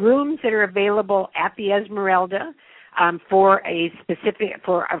have rooms that are available at the Esmeralda for a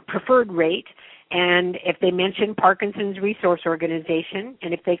preferred rate. And if they mention Parkinson's Resource Organization,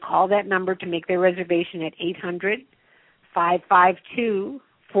 and if they call that number to make their reservation at 800-552-4386,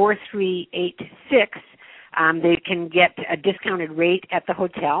 they can get a discounted rate at the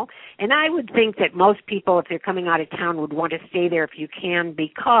hotel. And I would think that most people, if they're coming out of town, would want to stay there if you can,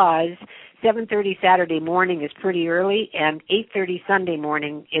 because 7:30 Saturday morning is pretty early, and 8:30 Sunday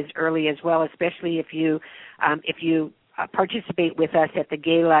morning is early as well, especially if you participate with us at the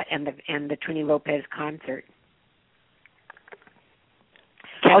gala and the Trini Lopez concert.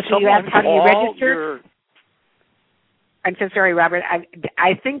 Also, you asked how do you register? I'm so sorry, Robert.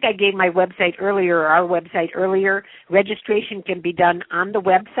 I think I gave my website earlier, or our website earlier. Registration can be done on the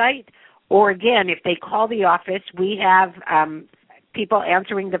website, or again, if they call the office, we have people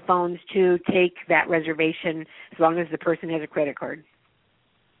answering the phones to take that reservation as long as the person has a credit card.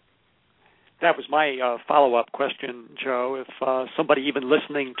 That was my follow-up question, Joe. If somebody even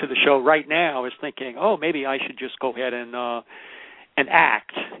listening to the show right now is thinking, oh, maybe I should just go ahead and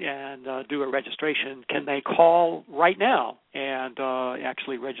act and do a registration, can they call right now and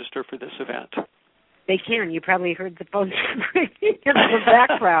actually register for this event? They can. You probably heard the phone in the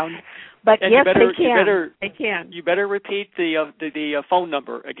background. But and yes, they can. They can. You better repeat the phone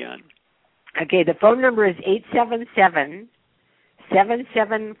number again. Okay, the phone number is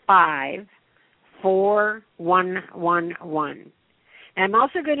 877-775-4111. And I'm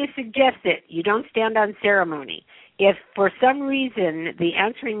also going to suggest that you don't stand on ceremony. If for some reason the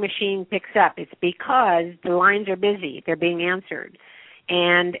answering machine picks up, it's because the lines are busy. They're being answered.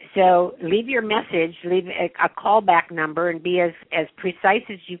 And so leave your message, leave a callback number, and be as precise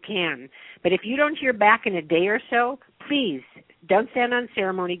as you can. But if you don't hear back in a day or so, please don't stand on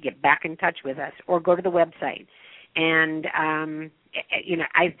ceremony. Get back in touch with us or go to the website. And,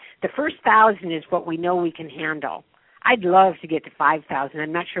 the first 1,000 is what we know we can handle. I'd love to get to 5,000.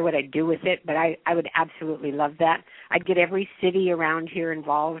 I'm not sure what I'd do with it, but I would absolutely love that. I'd get every city around here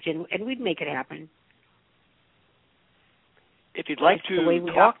involved, and we'd make it happen. If you'd like to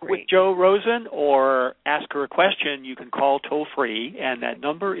talk with Jo Rosen or ask her a question, you can call toll-free, and that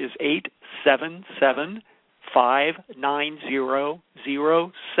number is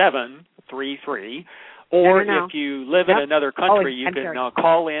 877-590-0733. Or if you live in another country, you can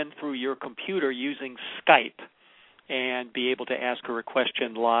call in through your computer using Skype and be able to ask her a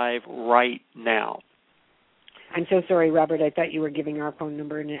question live right now. I'm so sorry, Robert. I thought you were giving our phone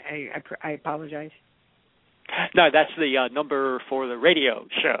number, and I apologize. No, that's the number for the radio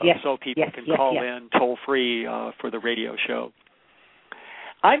show, so people can call in toll-free for the radio show.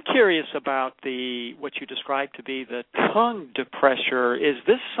 I'm curious about what you described to be the tongue depressor. Is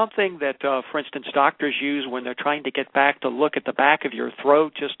this something that, for instance, doctors use when they're trying to get back to look at the back of your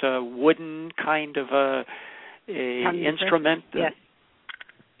throat, just a wooden kind of a instrument? Yes.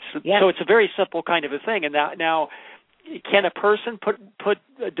 So it's a very simple kind of a thing. And now can a person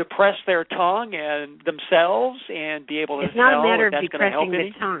depress their tongue and themselves and be able to It's not a matter of that's depressing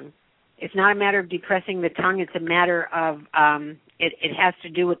the tongue. It's not a matter of depressing the tongue. It's a matter of it has to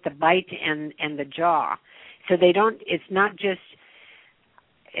do with the bite and the jaw. So it's not just,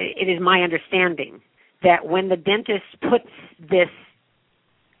 it is my understanding that when the dentist puts this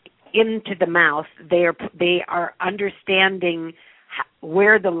into the mouth, they are understanding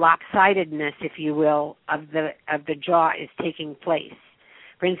where the lopsidedness, if you will, of the jaw is taking place.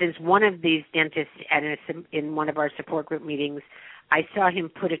 For instance, one of these dentists in one of our support group meetings, I saw him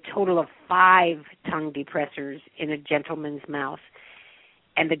put a total of 5 tongue depressors in a gentleman's mouth,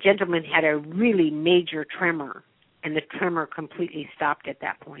 and the gentleman had a really major tremor, and the tremor completely stopped at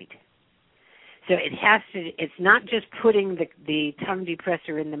that point. So it's not just putting the tongue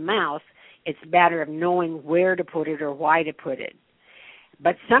depressor in the mouth, it's a matter of knowing where to put it or why to put it.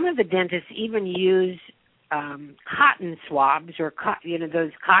 But some of the dentists even use cotton swabs or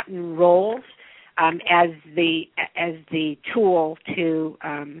those cotton rolls as the tool to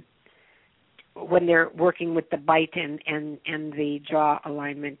when they're working with the bite and the jaw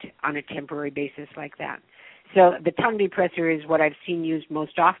alignment on a temporary basis like that. So the tongue depressor is what I've seen used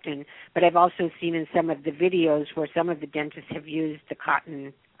most often, but I've also seen in some of the videos where some of the dentists have used the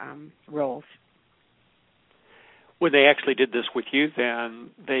cotton rolls. When they actually did this with you,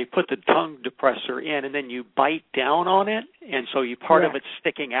 then they put the tongue depressor in, and then you bite down on it, and so part of it's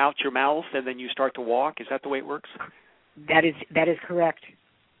sticking out your mouth, and then you start to walk. Is that the way it works? That is correct.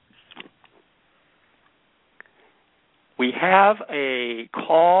 We have a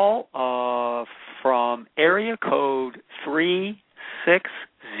call from area code 360.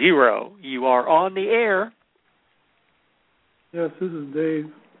 You are on the air. Yes, this is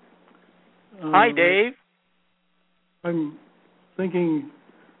Dave. Hi, Dave. I'm thinking,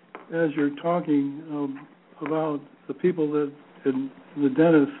 as you're talking about the people the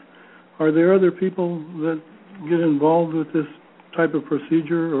dentists, are there other people that get involved with this type of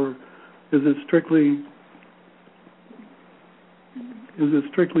procedure, or is it strictly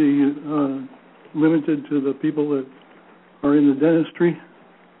limited to the people that are in the dentistry?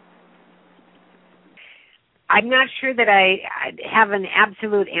 I'm not sure that I have an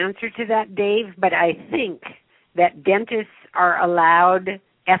absolute answer to that, Dave, but I think that dentists are allowed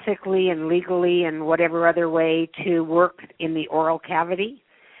ethically and legally and whatever other way to work in the oral cavity,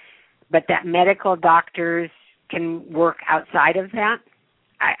 but that medical doctors can work outside of that.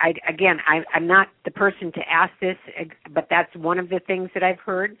 I'm not the person to ask this, but that's one of the things that I've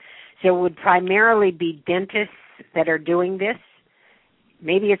heard. So it would primarily be dentists that are doing this.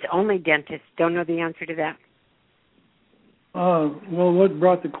 Maybe it's only dentists. Don't know the answer to that. Well, what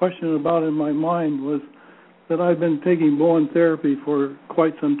brought the question about in my mind was that I've been taking Bowen therapy for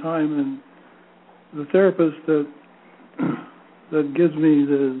quite some time, and the therapist that gives me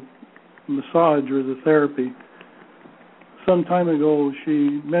the massage or the therapy, some time ago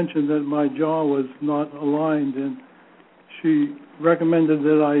she mentioned that my jaw was not aligned, and she recommended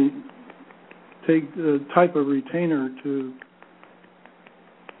that I take a type of retainer to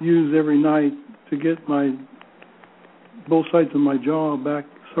use every night to get both sides of my jaw back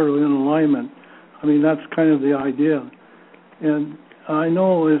sort of in alignment. I mean, that's kind of the idea. And I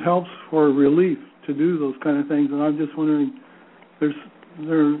know it helps for relief to do those kind of things, and I'm just wondering, there's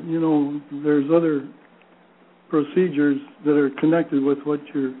other procedures that are connected with what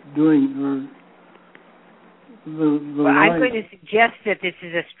you're doing, or I'm going to suggest that this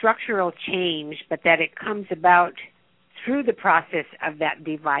is a structural change, but that it comes about through the process of that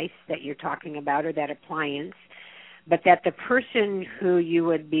device that you're talking about or that appliance, but that the person who you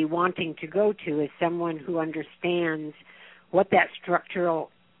would be wanting to go to is someone who understands what that structural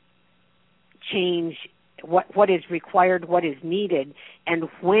change, what is required, what is needed, and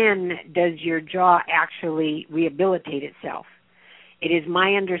when does your jaw actually rehabilitate itself. It is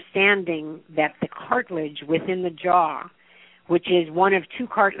my understanding that the cartilage within the jaw, which is one of two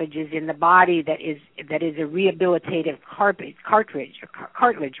cartilages in the body that is a rehabilitative cartilage.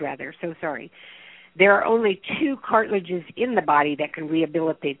 There are only two cartilages in the body that can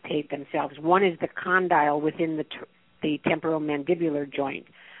rehabilitate themselves. One is the condyle within the temporomandibular joint.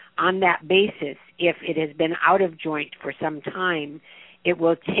 On that basis, if it has been out of joint for some time, it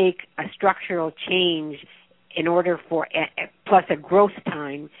will take a structural change in order for, plus a growth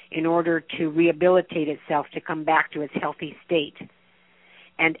time, in order to rehabilitate itself to come back to its healthy state.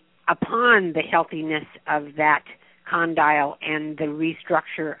 And upon the healthiness of that condyle and the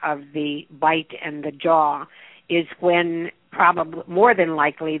restructure of the bite and the jaw is when probably, more than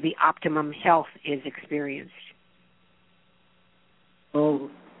likely, the optimum health is experienced. Well,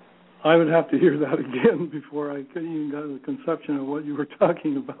 I would have to hear that again before I could even get a conception of what you were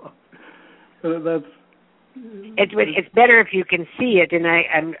talking about. It's better if you can see it,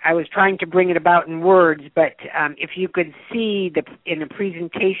 and I was trying to bring it about in words, but if you could see in a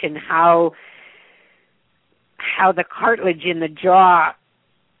presentation how the cartilage in the jaw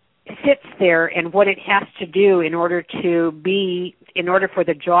sits there and what it has to do in order for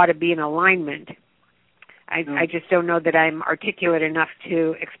the jaw to be in alignment. I just don't know that I'm articulate enough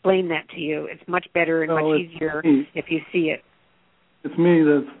to explain that to you. It's much better and much easier if you see it. It's me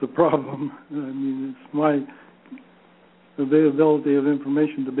that's the problem. I mean, it's my availability of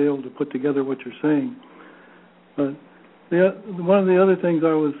information to be able to put together what you're saying. But one of the other things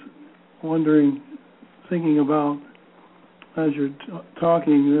I was wondering, thinking about as you're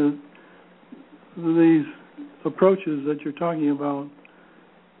talking, these approaches that you're talking about,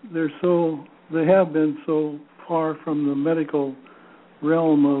 they have been so far from the medical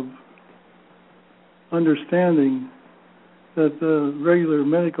realm of understanding that the regular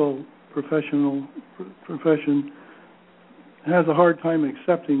medical profession has a hard time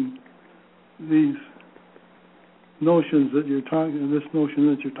accepting these notions that you're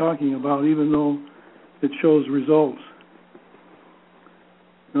talking about, even though it shows results.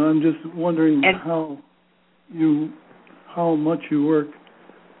 And I'm just wondering how much you work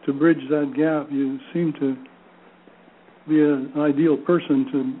to bridge that gap. You seem to be an ideal person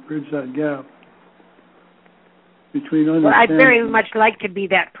to bridge that gap between understanding. Well, I'd very much like to be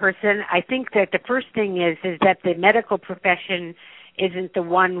that person. I think that the first thing is that the medical profession isn't the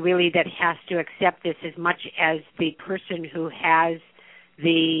one really that has to accept this as much as the person who has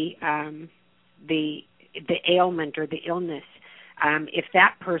the ailment or the illness. If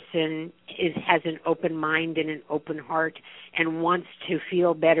that person has an open mind and an open heart and wants to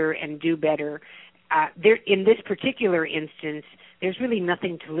feel better and do better, in this particular instance, there's really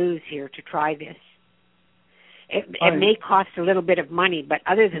nothing to lose here to try this. It may cost a little bit of money, but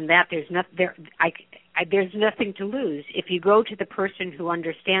other than that, there's nothing to lose. If you go to the person who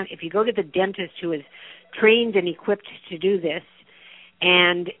understands, if you go to the dentist who is trained and equipped to do this,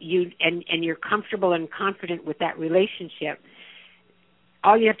 and you're comfortable and confident with that relationship,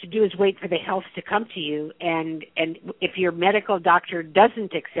 all you have to do is wait for the health to come to you. And if your medical doctor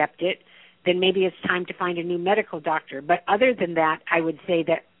doesn't accept it, then maybe it's time to find a new medical doctor. But other than that, I would say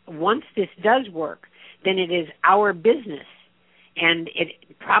that once this does work, then it is our business, and it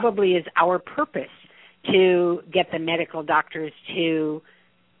probably is our purpose to get the medical doctors to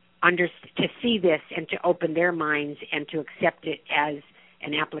see this and to open their minds and to accept it as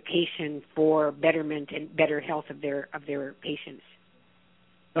an application for betterment and better health of their patients.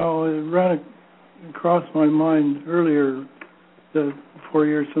 Oh, it ran across my mind earlier that for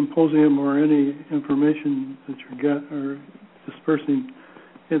your symposium or any information that you get or dispersing,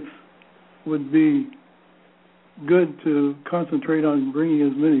 it would be good to concentrate on bringing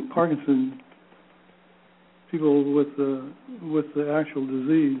as many Parkinson's people with the actual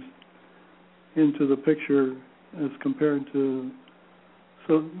disease into the picture as compared to,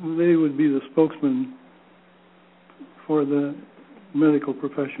 so they would be the spokesman for the medical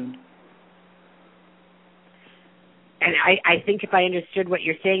profession. And I think if I understood what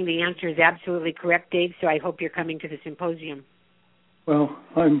you're saying, the answer is absolutely correct, Dave, so I hope you're coming to the symposium. Well,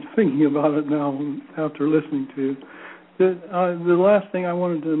 I'm thinking about it now after listening to you. The last thing I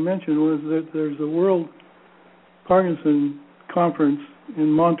wanted to mention was that there's a World Parkinson Conference in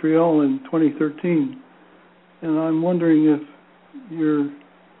Montreal in 2013, and I'm wondering if your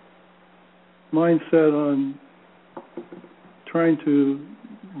mindset on trying to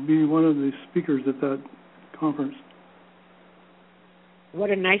be one of the speakers at that conference. What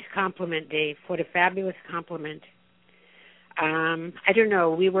a nice compliment, Dave. What a fabulous compliment. I don't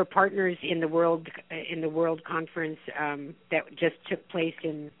know. We were partners in the World Conference that just took place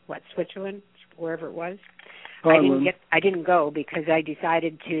in Switzerland, wherever it was. I didn't go because I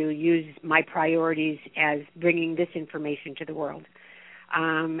decided to use my priorities as bringing this information to the world.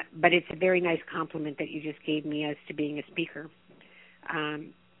 But it's a very nice compliment that you just gave me as to being a speaker.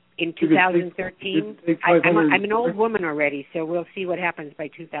 In 2013, I'm an old woman already, so we'll see what happens by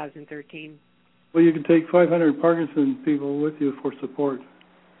 2013. Well, you can take 500 Parkinson's people with you for support.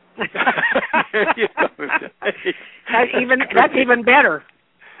 That's even better.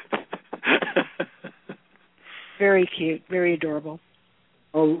 Very cute, very adorable.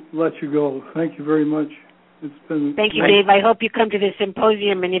 I'll let you go. Thank you very much. It's been. Thank you, Dave. I hope you come to the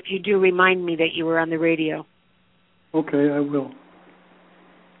symposium, and if you do, remind me that you were on the radio. Okay, I will.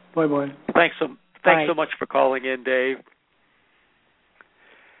 Bye-bye. Thanks so much for calling in, Dave.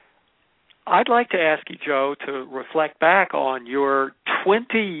 I'd like to ask you, Joe, to reflect back on your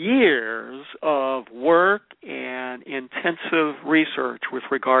 20 years of work and intensive research with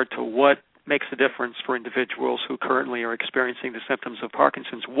regard to what makes a difference for individuals who currently are experiencing the symptoms of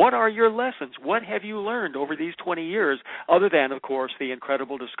Parkinson's. What are your lessons? What have you learned over these 20 years, other than, of course, the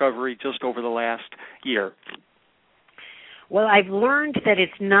incredible discovery just over the last year? Well, I've learned that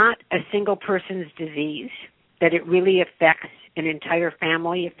it's not a single person's disease, that it really affects an entire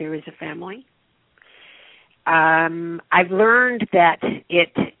family if there is a family. I've learned that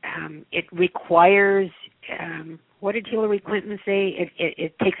it requires, what did Hillary Clinton say?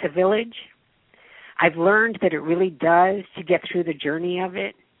 It takes a village. I've learned that it really does to get through the journey of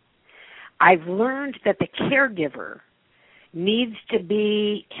it. I've learned that the caregiver needs to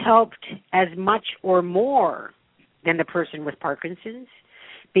be helped as much or more than the person with Parkinson's,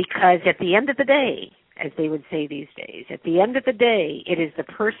 because at the end of the day, as they would say these days, at the end of the day, it is the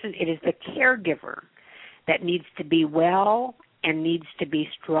caregiver that needs to be well and needs to be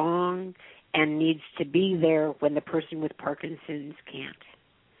strong and needs to be there when the person with Parkinson's can't.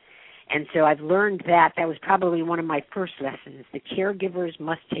 And so I've learned that was probably one of my first lessons. The caregivers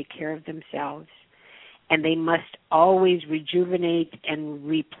must take care of themselves, and they must always rejuvenate and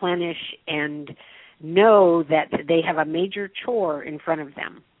replenish and know that they have a major chore in front of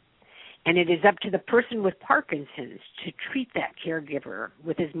them. And it is up to the person with Parkinson's to treat that caregiver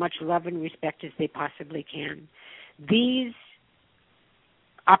with as much love and respect as they possibly can. These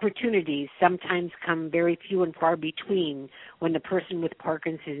opportunities sometimes come very few and far between when the person with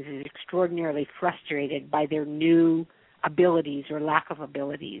Parkinson's is extraordinarily frustrated by their new abilities or lack of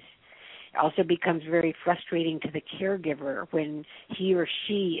abilities. It also becomes very frustrating to the caregiver when he or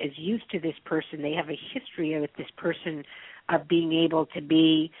she is used to this person. They have a history with this person of being able to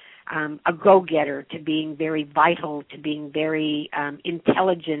be a go-getter, to being very vital, to being very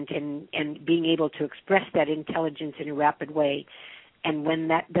intelligent and being able to express that intelligence in a rapid way. And when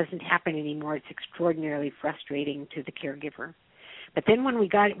that doesn't happen anymore, it's extraordinarily frustrating to the caregiver. But then when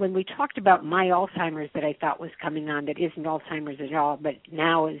we talked about my Alzheimer's that I thought was coming on, that isn't Alzheimer's at all, but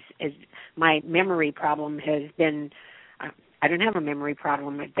now is my memory problem has been, I don't have a memory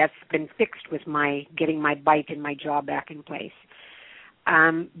problem. That's been fixed with my getting my bite and my jaw back in place.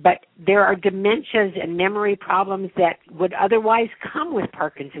 But there are dementias and memory problems that would otherwise come with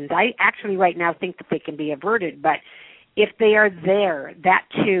Parkinson's. I actually right now think that they can be averted, but if they are there, that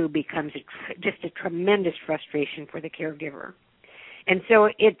too becomes just a tremendous frustration for the caregiver. And so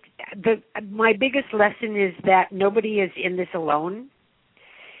my biggest lesson is that nobody is in this alone,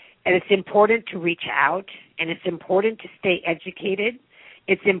 and it's important to reach out, and it's important to stay educated.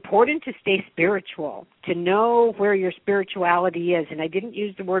 It's important to stay spiritual, to know where your spirituality is. And I didn't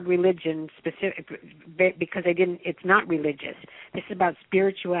use the word religion specific because it's not religious. This is about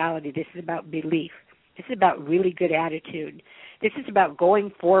spirituality. This is about belief. This is about really good attitude. This is about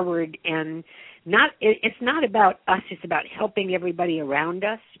going forward, and it's not about us, it's about helping everybody around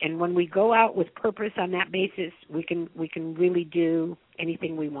us. And when we go out with purpose on that basis, we can really do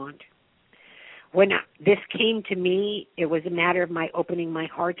anything we want. When this came to me, it was a matter of my opening my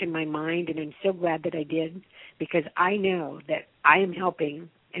heart and my mind, and I'm so glad that I did, because I know that I am helping,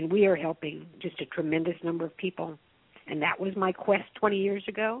 and we are helping just a tremendous number of people. And that was my quest 20 years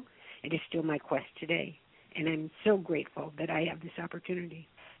ago. It is still my quest today, and I'm so grateful that I have this opportunity.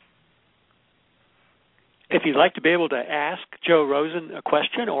 If you'd like to be able to ask Jo Rosen a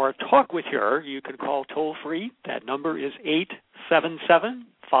question or talk with her, you can call toll-free. That number is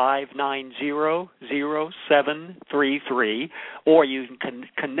 877-590-0733, or you can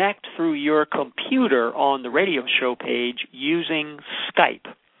connect through your computer on the radio show page using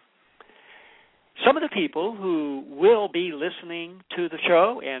Skype. Some of the people who will be listening to the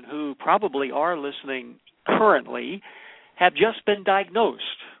show and who probably are listening currently have just been diagnosed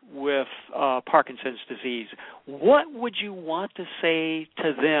with Parkinson's disease. What would you want to say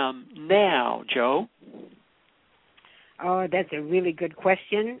to them now, Jo? Oh, that's a really good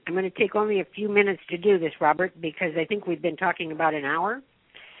question. I'm going to take only a few minutes to do this, Robert, because I think we've been talking about an hour.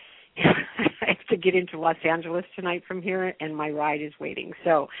 I have to get into Los Angeles tonight from here, and my ride is waiting.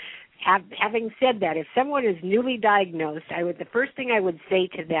 So having said that, if someone is newly diagnosed, the first thing I would say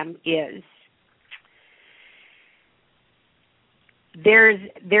to them is, there's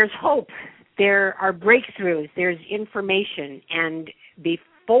hope. There are breakthroughs. There's information. And this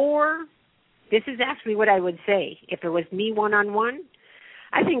is actually what I would say. If it was me one-on-one,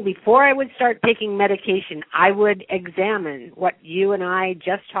 I think before I would start taking medication, I would examine what you and I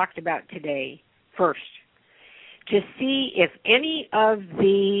just talked about today first, to see if any of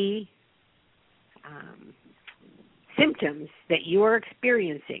the symptoms that you are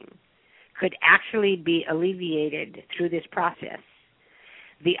experiencing could actually be alleviated through this process.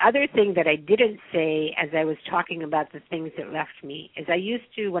 The other thing that I didn't say as I was talking about the things that left me is I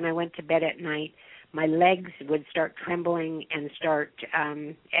used to, when I went to bed at night, my legs would start trembling and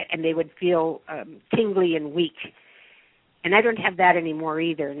and they would feel tingly and weak. And I don't have that anymore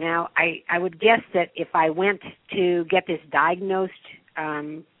either. Now, I would guess that if I went to get this diagnosed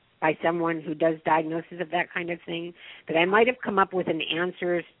by someone who does diagnosis of that kind of thing, that I might have come up with an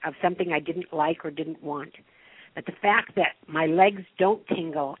answer of something I didn't like or didn't want. But the fact that my legs don't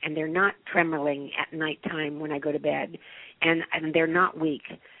tingle and they're not trembling at nighttime when I go to bed, and they're not weak,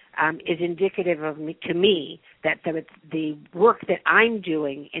 is indicative of to me that the work that I'm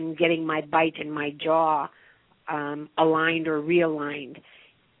doing in getting my bite and my jaw aligned or realigned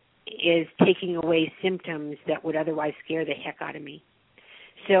is taking away symptoms that would otherwise scare the heck out of me.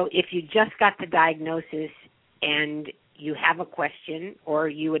 So if you just got the diagnosis and you have a question or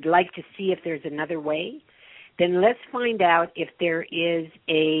you would like to see if there's another way, then let's find out if there is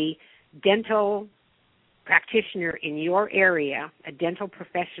a dental practitioner in your area, a dental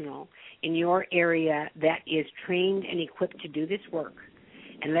professional in your area that is trained and equipped to do this work.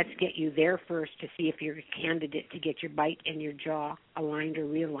 And let's get you there first to see if you're a candidate to get your bite and your jaw aligned or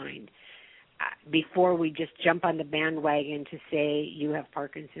realigned before we just jump on the bandwagon to say you have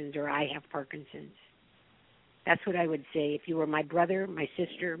Parkinson's or I have Parkinson's. That's what I would say. If you were my brother, my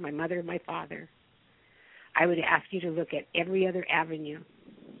sister, my mother, my father, I would ask you to look at every other avenue.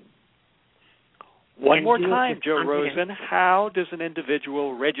 One more time, Jo Rosen, how does an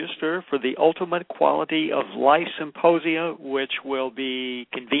individual register for the Ultimate Quality of Life Symposia, which will be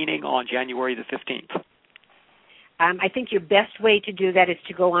convening on January the 15th? I think your best way to do that is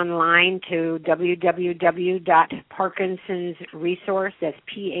to go online to www.parkinsonsresource, that's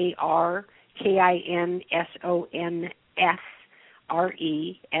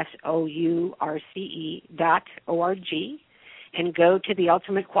PARKINSONSRESOURCE.org, and go to the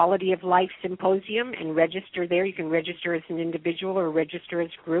Ultimate Quality of Life Symposium and register there. You can register as an individual or register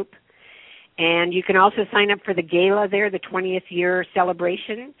as a group. And you can also sign up for the gala there, the 20th year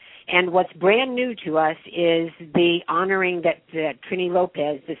celebration. And what's brand new to us is the honoring that Trini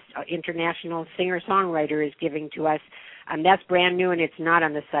Lopez, this international singer-songwriter, is giving to us. That's brand new, and it's not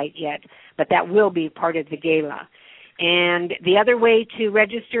on the site yet, but that will be part of the gala. And the other way to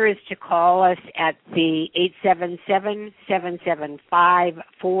register is to call us at the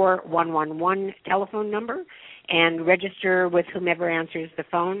 877-775-4111 telephone number and register with whomever answers the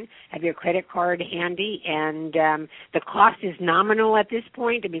phone. Have your credit card handy, and the cost is nominal at this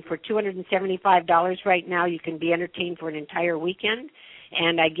point. I mean, for $275 right now, you can be entertained for an entire weekend.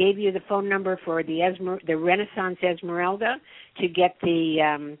 And I gave you the phone number for the Renaissance Esmeralda to get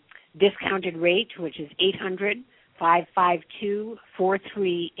the discounted rate, which is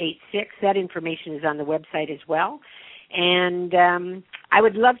 800-552-4386. That information is on the website as well. And I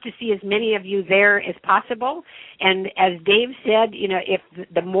would love to see as many of you there as possible. And as Dave said, you know, if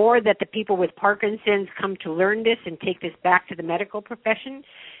the more that the people with Parkinson's come to learn this and take this back to the medical profession,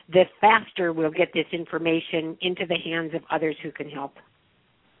 the faster we'll get this information into the hands of others who can help.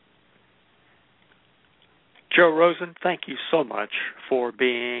 Jo Rosen, thank you so much for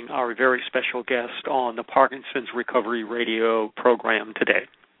being our very special guest on the Parkinson's Recovery Radio program today.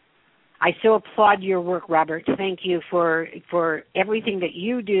 I so applaud your work, Robert. Thank you for everything that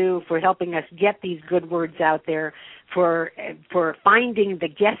you do, for helping us get these good words out there, for finding the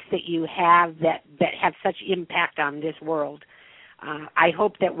guests that you have that have such impact on this world. I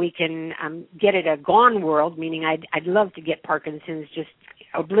hope that we can get it a gone world, meaning I'd love to get Parkinson's just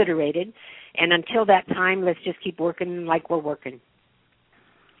obliterated. And until that time, let's just keep working like we're working.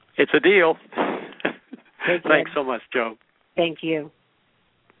 It's a deal. Thanks so much, Joe. Thank you.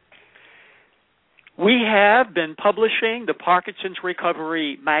 We have been publishing the Parkinson's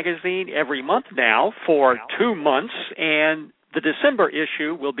Recovery magazine every month now for 2 months, and the December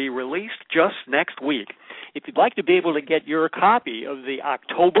issue will be released just next week. If you'd like to be able to get your copy of the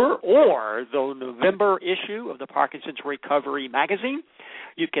October or the November issue of the Parkinson's Recovery magazine,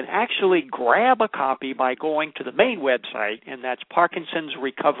 you can actually grab a copy by going to the main website, and that's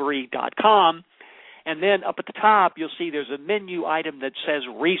parkinsonsrecovery.com. And then up at the top, you'll see there's a menu item that says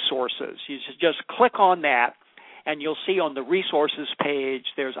Resources. You just click on that, and you'll see on the Resources page,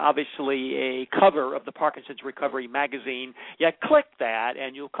 there's obviously a cover of the Parkinson's Recovery magazine. You click that,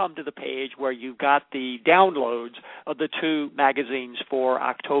 and you'll come to the page where you've got the downloads of the 2 magazines for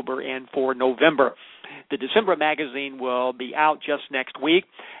October and for November. The December magazine will be out just next week.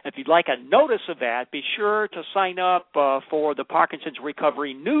 If you'd like a notice of that, be sure to sign up for the Parkinson's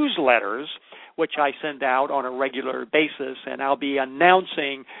Recovery newsletters, which I send out on a regular basis, and I'll be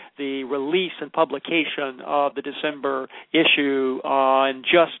announcing the release and publication of the December issue in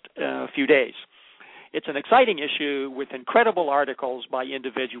just a few days. It's an exciting issue with incredible articles by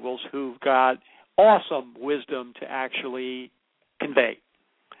individuals who've got awesome wisdom to actually convey.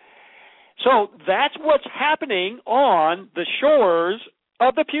 So that's what's happening on the shores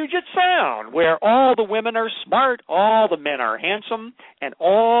of the Puget Sound, where all the women are smart, all the men are handsome, and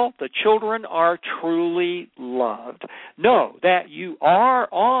all the children are truly loved. Know that you are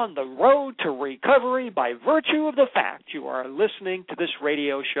on the road to recovery by virtue of the fact you are listening to this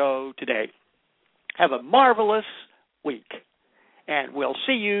radio show today. Have a marvelous week, and we'll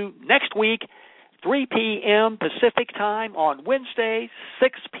see you next week, 3 p.m. Pacific time on Wednesday,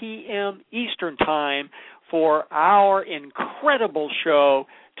 6 p.m. Eastern time, for our incredible show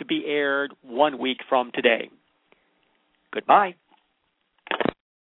to be aired 1 week from today. Goodbye.